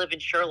mouse should live in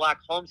Sherlock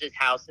Holmes's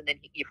house, and then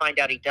you find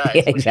out he does.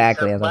 Yeah,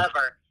 exactly. Which is so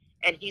clever.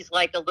 And he's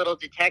like a little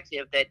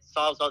detective that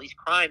solves all these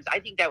crimes. I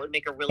think that would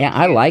make a really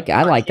I like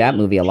that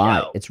movie a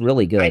lot. It's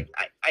really good.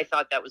 I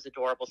thought that was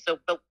adorable. So,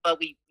 but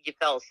you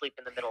fell asleep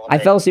in the middle of it. I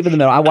fell asleep in the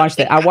middle. I watched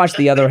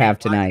the other half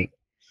tonight.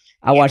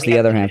 I watched the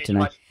other half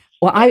tonight.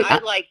 Well, I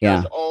like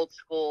those old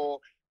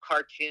school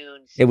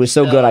cartoons. It was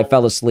so good. I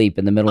fell asleep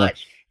in the middle of.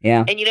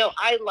 Yeah. And, you know,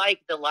 I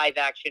like the live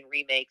action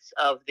remakes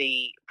of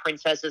the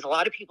princesses. A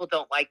lot of people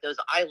don't like those.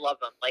 I love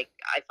them. Like,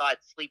 I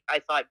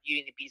thought Beauty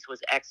and the Beast was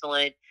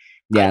excellent.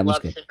 Yeah, I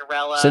love good.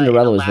 Cinderella.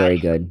 Cinderella was very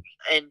good.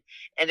 And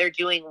they're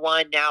doing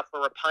one now for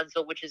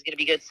Rapunzel, which is going to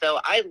be good. So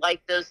I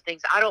like those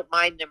things. I don't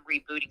mind them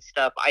rebooting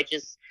stuff.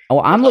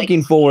 I'm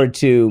looking forward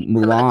to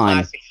Mulan.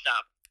 Classic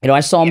stuff. You know, I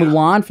saw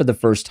Mulan for the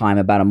first time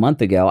about a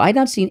month ago. I had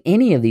not seen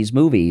any of these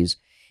movies.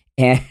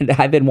 And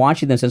I've been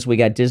watching them since we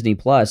got Disney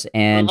Plus.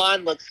 And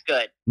Mulan looks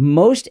good.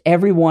 Most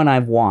everyone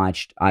I've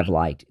watched, I've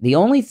liked. The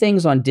only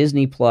things on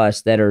Disney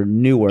Plus that are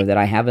newer that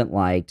I haven't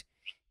liked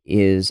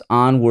is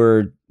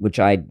Onward, which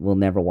I will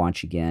never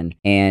watch again.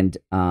 And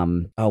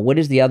what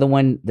is the other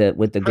one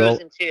with the girl?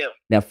 Frozen 2.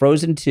 Now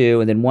Frozen 2,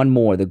 and then one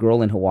more, the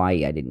girl in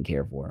Hawaii. I didn't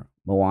care for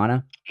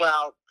Moana.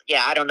 Well,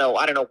 yeah, I don't know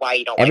why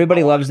you don't.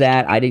 Everybody like loves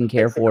that. I didn't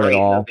care for it at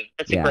all.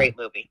 It's a great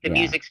movie. The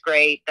music's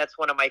great. That's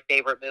one of my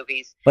favorite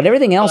movies. But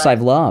everything else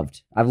I've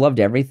loved. I've loved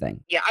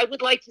everything. Yeah, I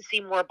would like to see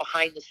more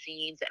behind the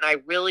scenes, and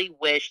I really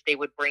wish they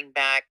would bring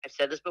back, I've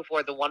said this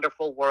before, The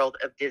Wonderful World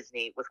of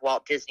Disney with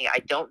Walt Disney. I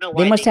don't know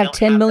why they must have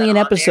 10 million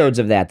episodes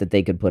of that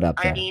they could put up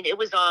there. I mean, it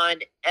was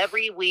on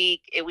every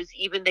week. It was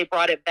even, they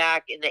brought it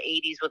back in the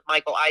 80s with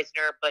Michael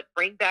Eisner, but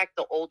bring back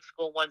the old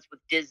school ones with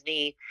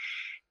Disney.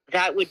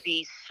 That would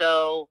be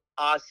so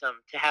awesome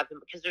to have him,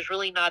 because there's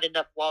really not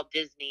enough Walt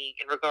Disney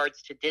in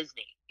regards to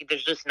Disney.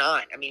 There's just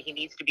not. I mean, he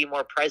needs to be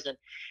more present.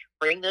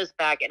 Bring those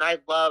back. And I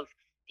love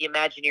the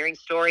Imagineering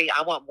story.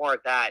 I want more of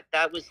that.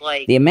 That was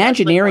like the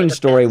Imagineering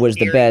story was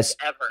the best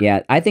ever.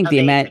 Yeah, I think the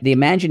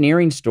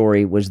Imagineering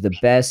story was the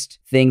best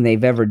thing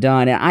they've ever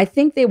done, and I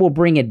think they will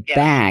bring it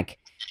back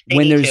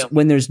when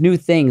there's new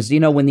things. You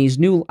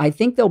know, I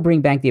think they'll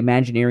bring back the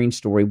Imagineering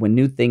story when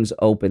new things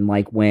open,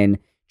 like when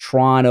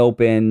Tron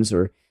opens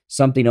or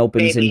something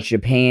opens in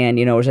Japan,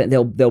 you know, or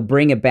they'll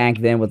bring it back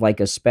then with like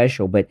a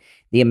special. But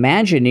the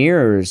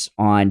Imagineers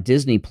on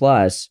Disney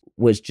Plus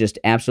was just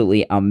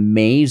absolutely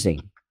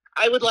amazing.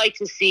 I would like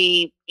to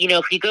see, you know,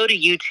 if you go to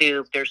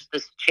YouTube, there's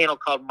this channel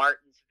called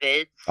Martin's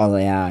Vids. Oh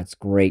yeah, it's a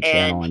great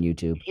channel on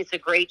YouTube. It's a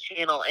great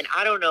channel, and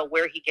I don't know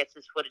where he gets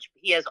his footage.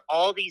 He has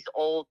all these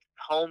old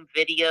home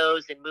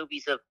videos and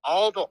movies of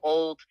all the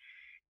old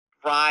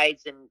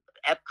rides and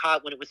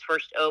Epcot when it was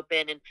first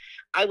open, and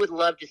I would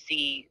love to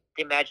see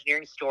the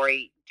Imagineering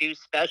story do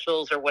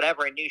specials or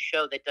whatever, a new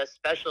show that does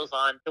specials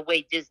on the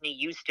way Disney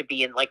used to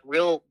be and like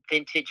real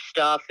vintage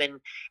stuff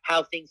and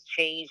how things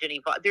change and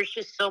evolve. There's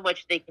just so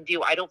much they can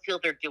do. I don't feel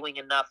they're doing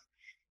enough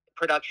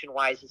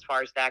production-wise as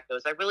far as that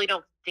goes. I really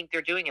don't think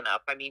they're doing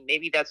enough. I mean,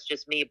 maybe that's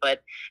just me,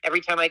 but every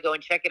time I go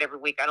and check it every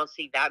week, I don't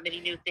see that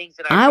many new things.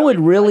 And I would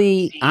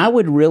really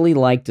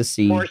like to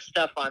see more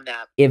stuff on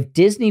that. If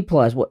Disney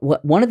Plus,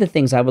 one of the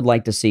things I would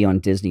like to see on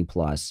Disney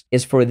Plus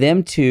is for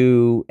them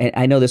to, and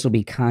I know this will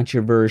be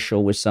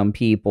controversial with some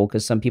people,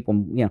 because some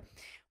people, you know,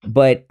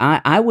 but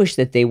I wish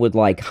that they would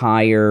like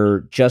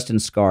hire Justin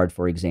Scard,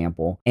 for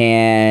example,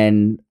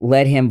 and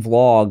let him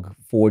vlog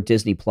for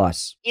Disney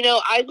Plus. You know,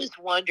 I was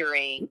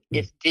wondering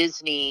if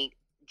Disney's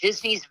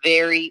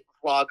very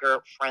vlogger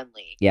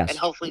friendly. Yes. And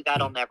hopefully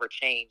that'll never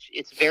change.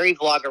 It's very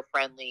vlogger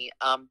friendly.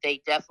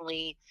 They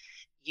definitely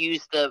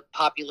use the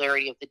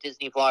popularity of the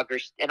Disney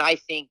vloggers. And I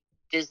think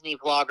Disney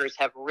vloggers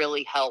have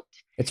really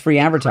helped. It's free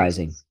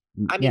advertising.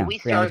 I mean, we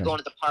started going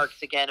to the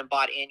parks again and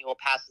bought annual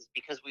passes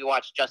because we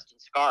watched Justin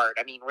Scarred.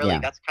 I mean, really,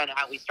 that's kind of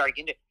how we started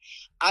getting it.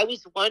 I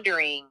was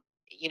wondering,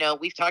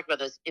 we've talked about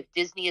this, if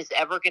Disney is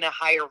ever going to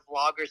hire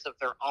vloggers of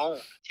their own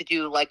to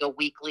do like a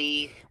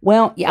weekly.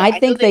 Well, yeah, I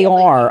think they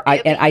are.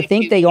 I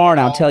think they are, and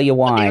I'll tell you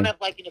why. They don't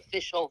have like an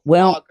official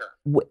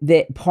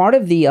vlogger. Part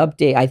of the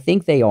update, I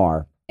think they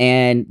are.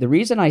 And the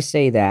reason I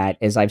say that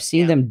is I've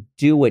seen them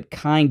do it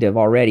kind of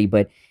already,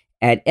 but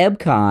at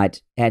Epcot,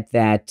 at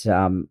that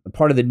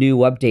part of the new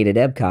update at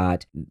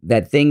Epcot,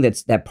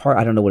 that part,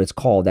 I don't know what it's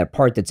called, that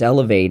part that's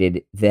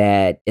elevated,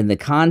 that in the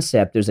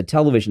concept, there's a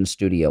television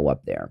studio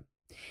up there.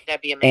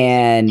 That'd be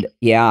amazing.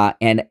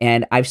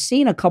 And I've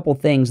seen a couple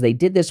things. They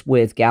did this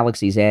with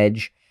Galaxy's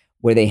Edge,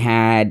 where they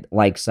had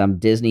like some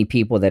Disney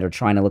people that are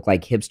trying to look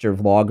like hipster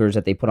vloggers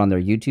that they put on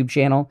their YouTube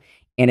channel.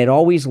 And it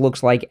always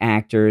looks like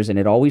actors, and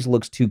it always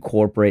looks too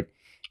corporate.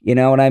 You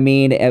know what I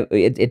mean?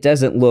 It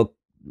doesn't look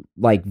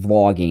like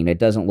vlogging. It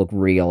doesn't look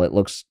real. It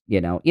looks,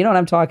 you know what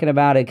I'm talking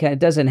about? It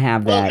doesn't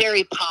have that. Well,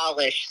 very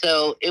polished.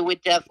 So it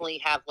would definitely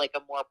have like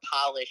a more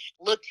polished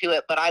look to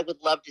it. But I would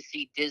love to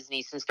see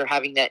Disney, since they're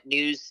having that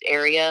news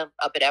area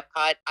up at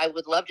Epcot, I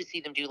would love to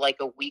see them do like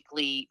a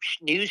weekly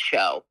news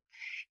show,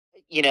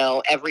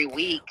 every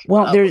week.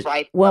 Well,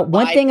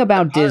 one thing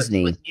about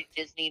Disney.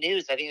 Disney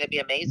news, I think that'd be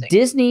amazing.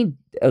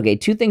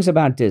 Two things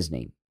about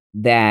Disney.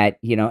 That,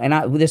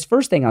 and this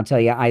first thing I'll tell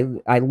you,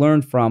 I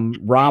learned from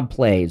Rob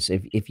Plays.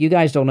 If you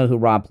guys don't know who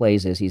Rob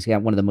Plays is, he's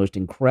got one of the most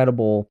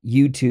incredible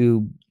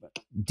YouTube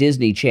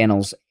Disney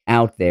channels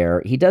out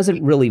there. He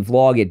doesn't really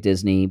vlog at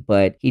Disney,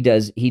 but he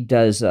does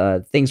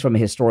things from a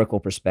historical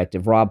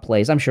perspective. Rob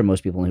Plays, I'm sure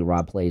most people know who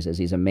Rob Plays is.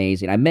 He's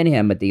amazing. I met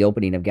him at the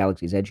opening of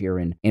Galaxy's Edge here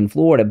in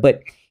Florida,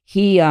 but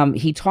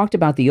he talked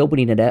about the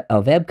opening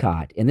of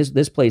Epcot, and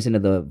this plays into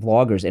the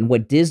vloggers and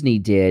what Disney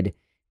did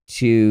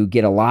to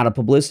get a lot of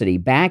publicity.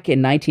 Back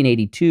in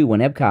 1982,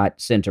 when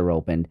Epcot Center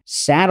opened,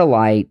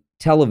 satellite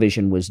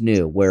television was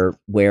new,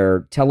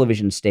 where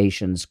television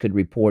stations could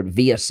report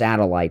via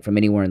satellite from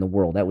anywhere in the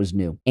world. That was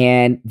new.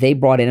 And they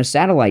brought in a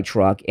satellite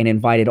truck and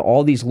invited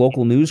all these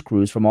local news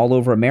crews from all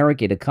over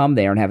America to come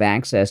there and have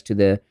access to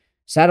the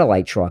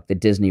satellite truck that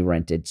Disney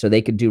rented, so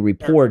they could do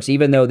reports.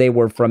 Even though they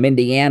were from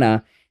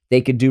Indiana,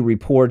 they could do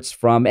reports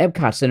from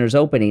Epcot Center's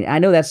opening. I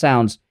know that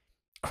sounds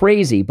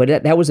crazy, but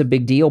that was a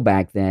big deal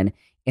back then.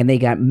 And they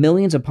got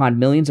millions upon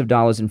millions of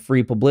dollars in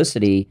free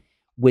publicity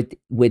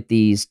with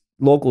these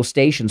local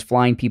stations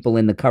flying people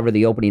in to cover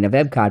the opening of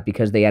Epcot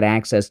because they had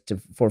access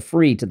for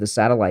free to the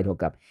satellite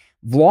hookup.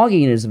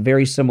 Vlogging is a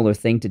very similar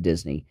thing to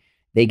Disney.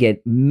 They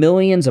get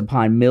millions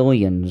upon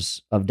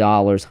millions of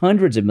dollars,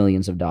 hundreds of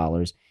millions of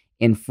dollars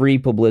in free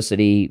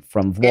publicity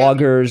from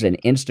vloggers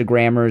and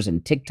Instagrammers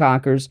and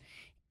TikTokers.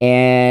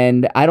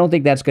 And I don't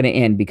think that's going to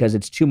end because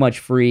it's too much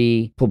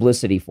free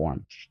publicity for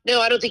them.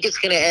 No, I don't think it's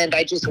going to end.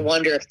 I just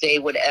wonder if they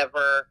would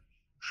ever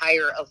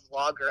hire a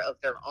vlogger of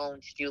their own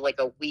to do like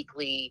a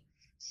weekly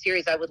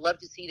series. I would love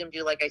to see them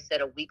do, like I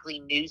said, a weekly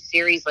news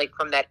series, like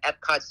from that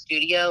Epcot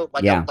studio,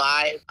 like a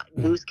live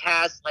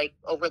newscast, like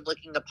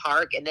overlooking the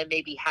park, and then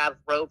maybe have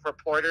rove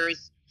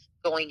reporters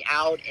going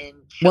out and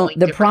showing.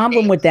 Well, the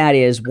problem with that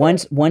is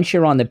once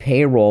you're on the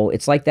payroll,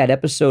 it's like that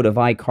episode of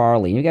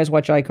iCarly. You guys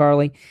watch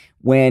iCarly?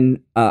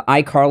 When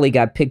iCarly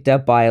got picked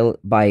up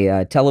by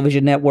a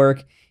television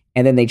network,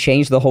 and then they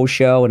changed the whole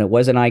show, and it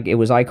was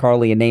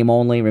iCarly in name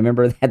only.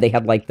 Remember that they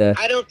had like the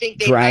I don't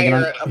think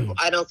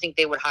I don't think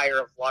they would hire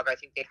a vlogger. I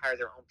think they'd hire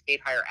their own. They'd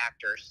hire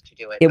actors to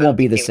do it. It won't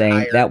be the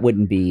same. That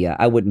wouldn't be.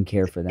 I wouldn't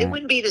care for that. It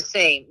wouldn't be the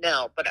same.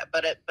 No, but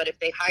if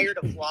they hired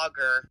a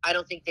vlogger, I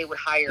don't think they would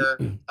hire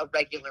a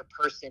regular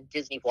person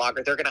Disney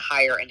vlogger. They're going to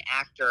hire an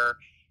actor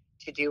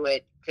to do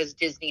it because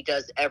Disney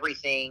does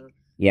everything.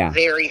 Yeah.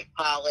 Very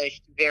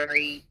polished,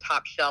 very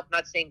top shelf.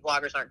 Not saying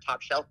vloggers aren't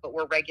top shelf, but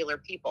we're regular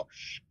people.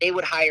 They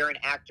would hire an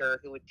actor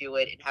who would do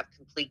it and have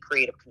complete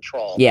creative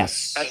control.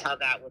 Yes. That's how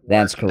that would work.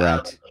 That's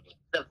correct.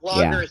 The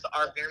vloggers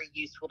are very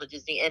useful to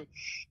Disney, and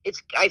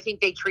I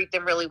think they treat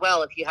them really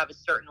well if you have a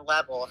certain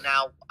level.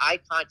 Now, I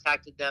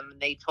contacted them,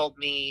 and they told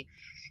me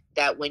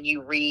that when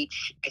you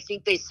reach, I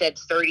think they said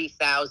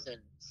 30,000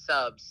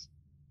 subs,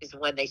 is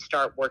when they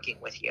start working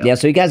with you. Yeah,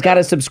 so you guys got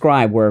to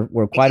subscribe. We're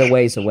quite a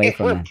ways away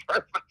from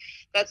that.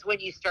 That's when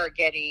you start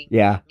getting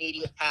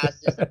media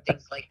passes and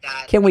things like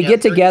that. Can we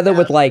get together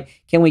with like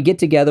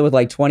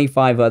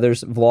 25 other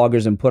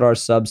vloggers and put our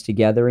subs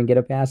together and get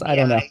a pass? I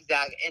don't know.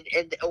 Exactly.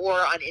 And or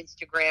on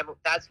Instagram,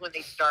 that's when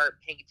they start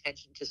paying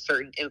attention to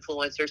certain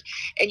influencers.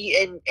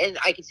 And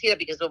I can see that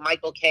because when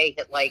Michael K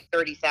hit like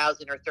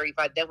 30,000 or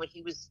 35, then when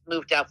he was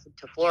moved out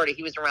to Florida,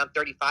 he was around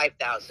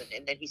 35,000,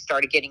 and then he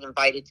started getting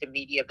invited to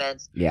media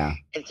events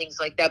and things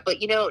like that. But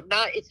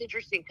it's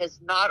interesting because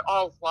not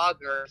all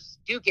vloggers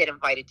do get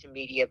invited to media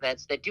media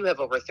events that do have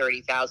over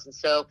 30,000.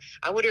 So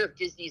I wonder if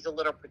Disney's a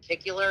little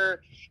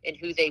particular in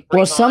who they bring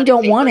Well, on. some If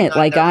don't they want bring it. on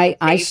Like their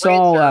I favorites,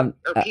 saw,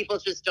 or people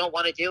just don't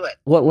want to do it.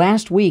 well,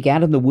 last week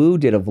Adam the Woo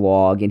did a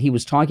vlog, and he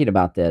was talking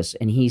about this,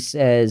 and he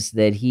says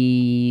that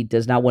he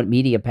does not want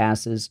media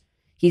passes.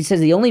 He says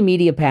the only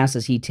media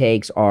passes he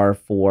takes are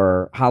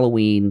for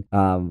Halloween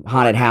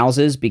haunted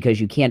houses,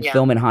 because you can't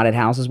film in haunted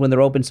houses when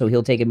they're open, so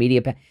he'll take a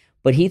media pass.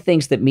 But he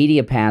thinks that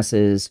media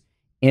passes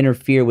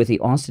interfere with the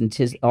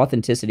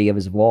authenticity of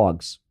his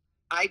vlogs.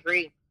 I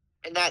agree.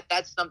 And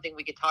that's something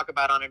we could talk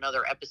about on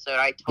another episode.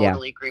 I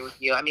totally agree with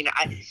you. I mean,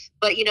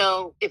 but you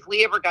know, if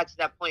we ever got to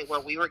that point where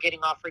we were getting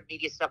offered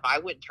media stuff, I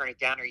wouldn't turn it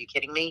down. Are you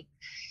kidding me?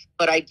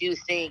 But I do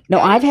think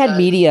I've had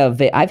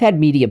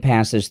media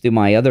passes through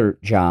my other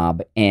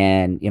job,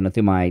 and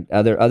through my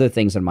other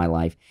things in my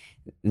life,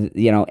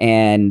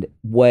 and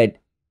what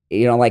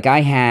like I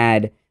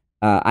had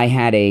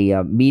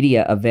a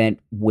media event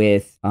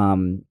with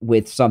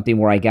something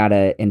where I got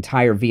an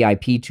entire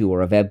VIP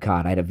tour of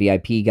Epcot. I had a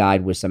VIP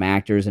guide with some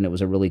actors, and it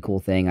was a really cool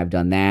thing. I've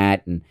done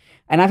that, and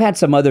I've had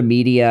some other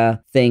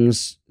media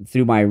things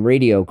through my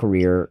radio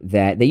career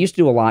that they used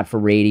to do a lot for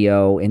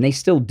radio, and they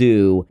still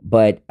do.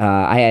 But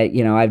I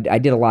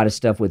did a lot of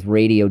stuff with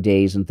radio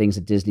days and things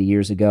at Disney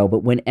years ago.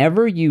 But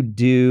whenever you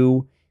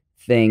do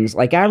things,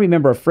 like I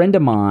remember a friend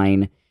of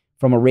mine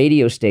from a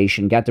radio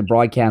station got to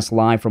broadcast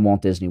live from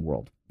Walt Disney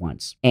World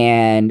once.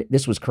 And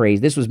this was crazy.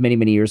 This was many,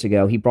 many years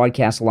ago. He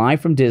broadcast live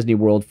from Disney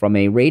World from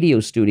a radio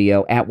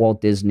studio at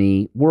Walt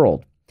Disney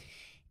World.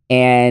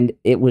 And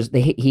it was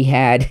he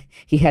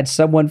had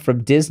someone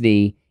from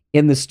Disney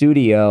in the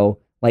studio,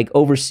 like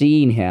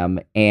overseeing him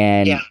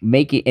and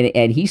making,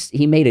 and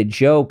he made a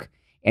joke.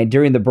 And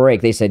during the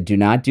break, they said, "Do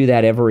not do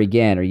that ever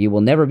again, or you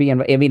will never be." I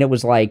mean, it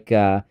was like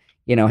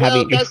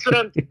having. That's what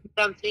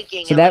I'm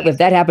thinking. So if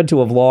that happened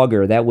to a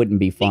vlogger, that wouldn't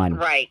be fun.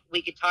 Right.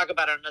 We could talk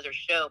about it on another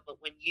show.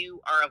 But when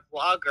you are a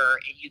vlogger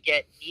and you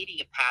get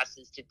media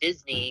passes to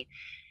Disney,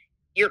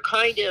 you're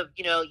kind of,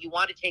 you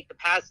want to take the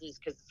passes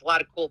because it's a lot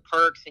of cool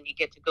perks, and you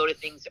get to go to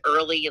things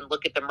early and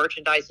look at the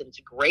merchandise, and it's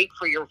great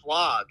for your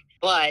vlog.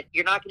 But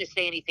you're not going to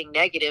say anything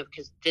negative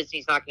because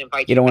Disney's not going to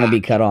invite you. You don't want to be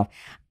cut off.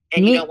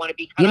 And you don't want to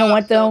be cut off. You know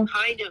what, though? So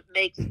it kind of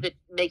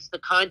makes the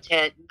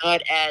content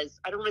not as,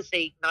 I don't want to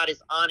say not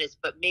as honest,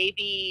 but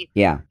maybe,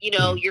 you're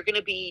going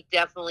to be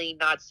definitely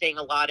not saying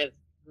a lot of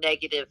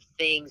negative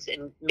things,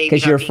 and maybe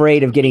because you're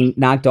afraid of getting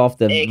knocked off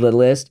the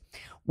list.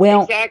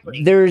 Well,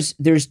 exactly.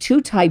 There's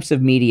two types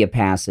of media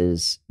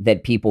passes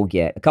that people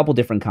get, a couple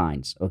different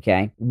kinds,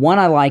 okay? One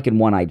I like and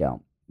one I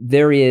don't.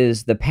 There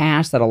is the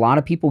pass that a lot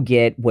of people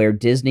get where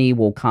Disney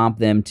will comp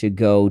them to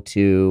go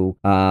to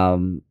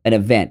an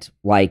event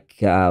like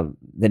the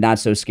Not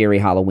So Scary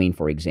Halloween,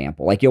 for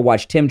example. Like you'll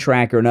watch Tim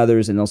Tracker and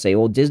others, and they'll say,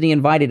 well, Disney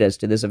invited us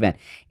to this event.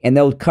 And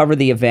they'll cover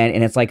the event,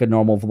 and it's like a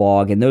normal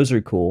vlog, and those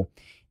are cool.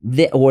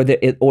 Or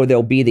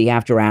there'll be the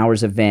after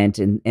hours event,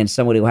 and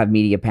somebody will have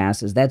media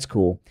passes. That's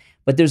cool.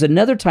 But there's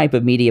another type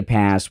of media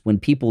pass when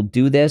people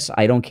do this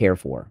I don't care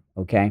for,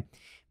 okay?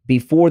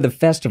 Before the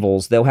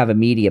festivals, they'll have a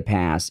media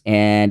pass,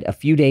 and a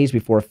few days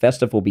before a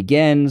festival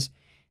begins,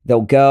 they'll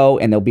go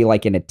and they'll be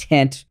like in a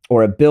tent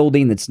or a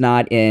building that's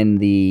not in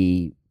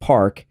the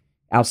park,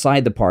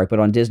 outside the park, but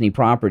on Disney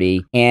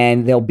property,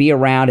 and they'll be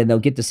around and they'll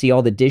get to see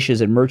all the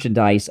dishes and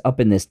merchandise up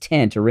in this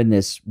tent or in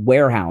this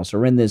warehouse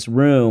or in this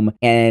room,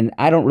 and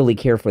I don't really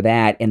care for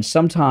that. And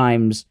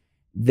sometimes,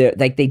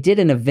 they did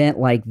an event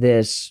like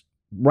this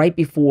right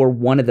before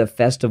one of the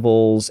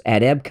festivals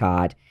at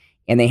Epcot,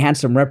 and they had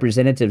some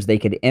representatives they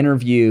could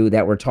interview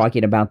that were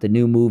talking about the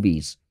new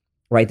movies,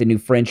 right? The new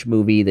French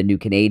movie, the new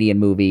Canadian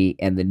movie,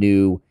 and the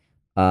new,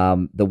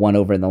 the one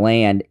over in the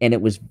land. And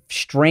it was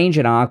strange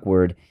and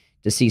awkward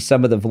to see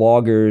some of the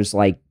vloggers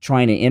like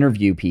trying to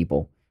interview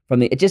people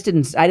from it just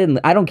didn't, I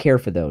don't care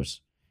for those.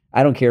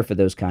 I don't care for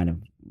those kind of,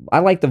 I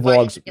like the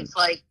vlogs.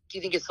 Do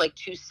you think it's like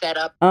too set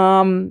up?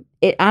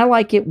 I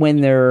like it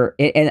when they're,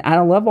 and I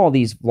love all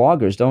these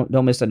vloggers.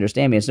 Don't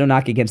misunderstand me. It's no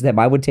knock against them.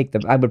 I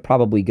would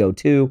probably go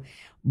too,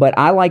 but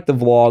I like the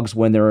vlogs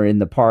when they're in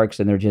the parks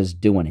and they're just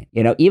doing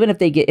it. Even if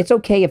it's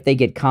okay if they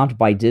get comped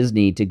by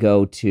Disney to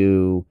go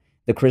to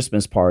the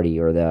Christmas party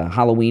or the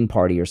Halloween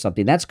party or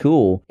something. That's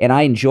cool, and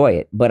I enjoy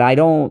it. But I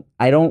don't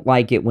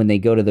like it when they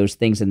go to those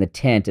things in the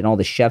tent and all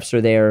the chefs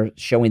are there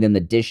showing them the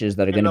dishes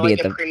that are going to be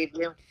at the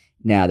preview.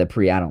 No, I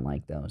don't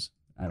like those.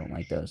 I don't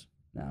like those.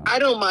 No. I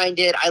don't mind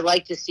it. I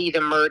like to see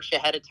the merch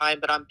ahead of time,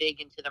 but I'm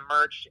big into the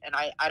merch, and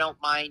I don't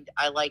mind.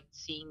 I like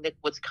seeing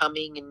what's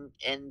coming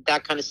and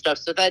that kind of stuff.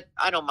 So that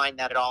I don't mind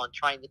that at all, and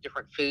trying the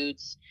different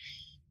foods.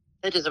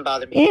 That doesn't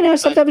bother me.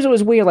 Sometimes it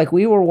was weird. Like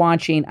we were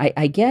watching,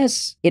 I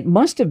guess it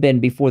must have been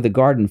before the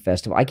Garden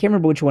Festival. I can't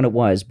remember which one it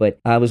was, but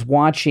I was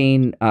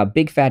watching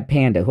Big Fat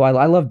Panda, who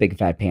I love Big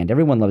Fat Panda.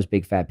 Everyone loves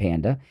Big Fat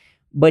Panda.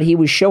 but he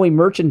was showing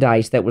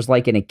merchandise that was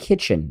like in a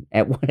kitchen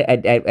at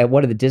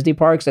one of the Disney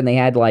parks, and they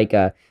had like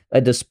a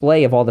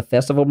display of all the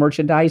festival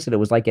merchandise, and it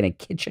was like in a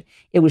kitchen.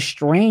 It was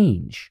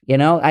strange, you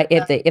know.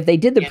 If they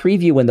did the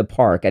preview in the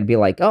park, I'd be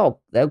like, oh,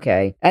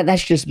 okay, and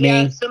that's just me.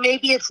 Yeah, so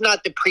maybe it's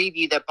not the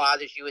preview that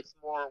bothers you; it's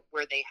more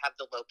where they have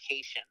the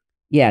location.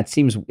 Yeah, it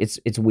seems it's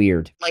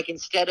weird. Like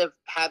instead of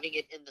having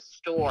it in the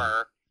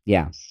store,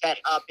 set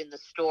up in the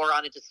store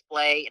on a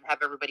display and have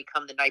everybody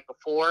come the night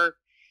before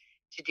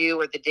to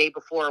do, or the day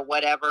before, or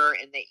whatever,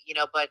 and they,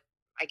 but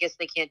I guess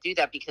they can't do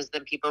that because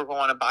then people are going to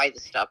want to buy the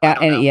stuff.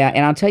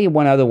 And I'll tell you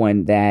one other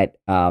one that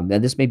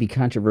this may be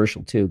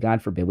controversial too.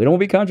 God forbid, we don't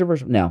want to be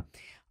controversial. No,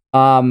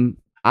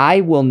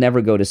 I will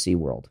never go to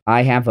SeaWorld.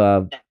 I have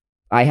a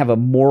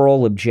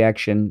moral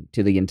objection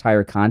to the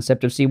entire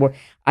concept of SeaWorld.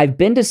 I've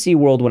been to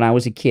SeaWorld when I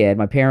was a kid.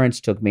 My parents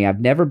took me.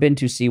 I've never been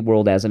to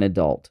SeaWorld as an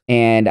adult,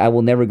 and I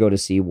will never go to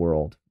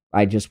SeaWorld.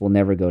 I just will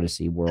never go to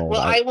SeaWorld.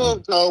 Well, I will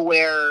go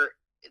where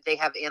they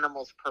have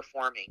animals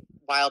performing,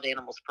 wild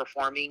animals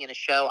performing in a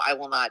show. I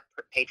will not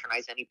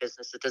patronize any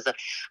business that does that.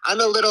 I'm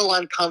a little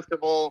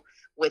uncomfortable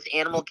with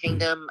Animal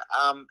Kingdom,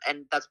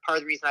 and that's part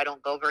of the reason I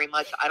don't go very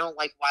much. I don't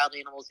like wild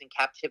animals in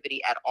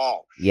captivity at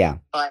all. Yeah.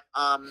 But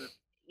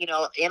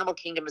Animal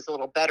Kingdom is a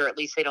little better. At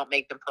least they don't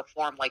make them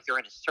perform like they're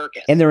in a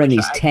circus. And they're in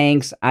these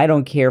tanks. I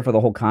don't care for the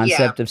whole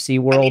concept of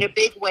SeaWorld. I mean, a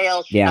big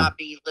whale should not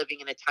be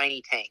living in a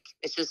tiny tank.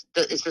 It's just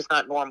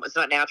not normal. It's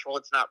not natural.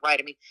 It's not right.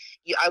 I mean,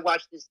 I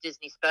watched this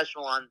Disney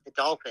special on the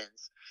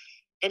dolphins,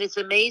 and it's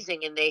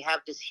amazing. And they have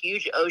this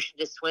huge ocean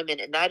to swim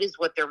in, and that is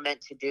what they're meant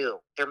to do.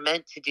 They're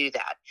meant to do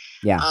that.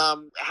 Yeah.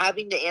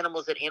 Having the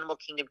animals at Animal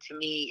Kingdom to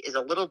me is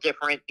a little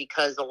different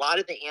because a lot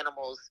of the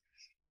animals,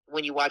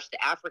 when you watch the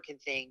African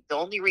thing, the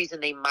only reason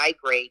they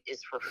migrate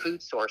is for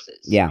food sources.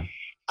 Yeah.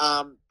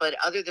 But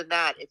other than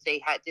that, if they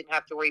didn't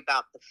have to worry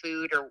about the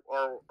food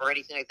or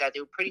anything like that, they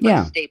would pretty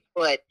much stay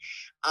put.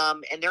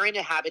 And they're in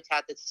a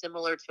habitat that's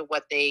similar to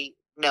what they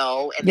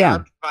know, and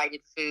they're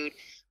provided food.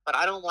 But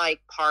I don't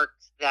like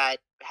parks that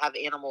have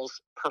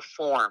animals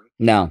perform.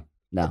 No.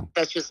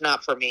 That's just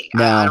not for me.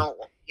 No.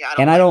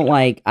 I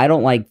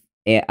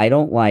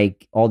don't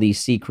like all these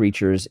sea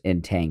creatures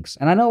in tanks.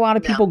 And I know a lot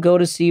of people go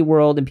to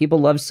SeaWorld, and people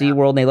love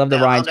SeaWorld, and they love the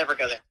rides. I'll never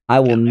go there.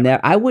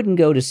 I wouldn't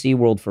go to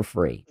SeaWorld for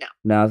free.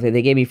 No, if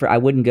they gave me free, I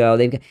wouldn't go.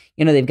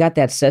 They've got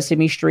that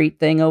Sesame Street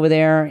thing over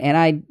there, and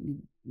I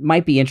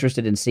might be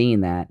interested in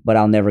seeing that, but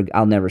I'll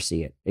never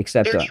see it.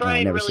 Except they're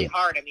trying really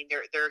hard. I mean,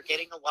 they're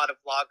getting a lot of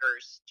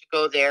vloggers to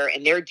go there,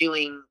 and they're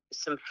doing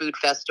some food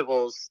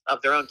festivals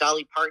of their own.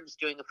 Dolly Parton's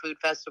doing a food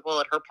festival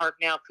at her park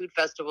now. Food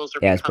festivals are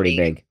it's pretty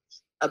big.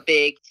 A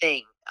big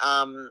thing.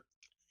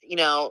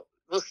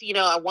 We'll see.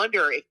 I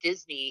wonder if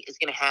Disney is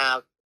going to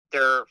have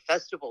their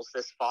festivals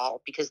this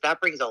fall, because that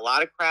brings a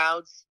lot of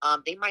crowds.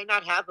 They might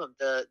not have them.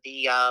 The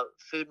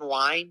food and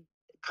wine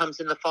comes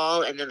in the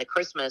fall, and then the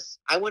Christmas.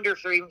 I wonder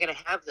if they're even going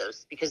to have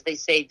those, because they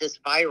say this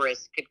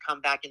virus could come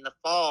back in the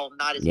fall,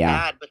 not as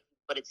bad, but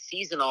it's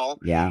seasonal.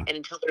 Yeah. And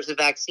until there's a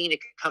vaccine,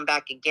 it could come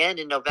back again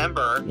in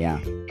November. Yeah.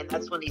 And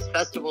that's when these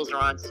festivals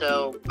are on.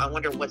 So I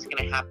wonder what's going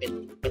to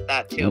happen with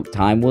that too. Well,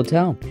 time will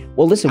tell.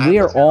 Well, listen, we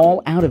are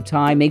all out of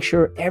time. Make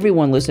sure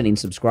everyone listening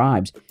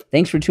subscribes.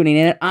 Thanks for tuning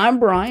in. I'm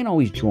Brian,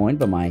 always joined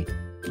by my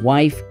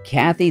wife,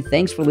 Kathy.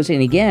 Thanks for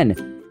listening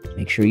again.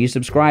 Make sure you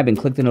subscribe and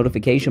click the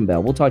notification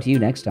bell. We'll talk to you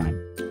next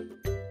time.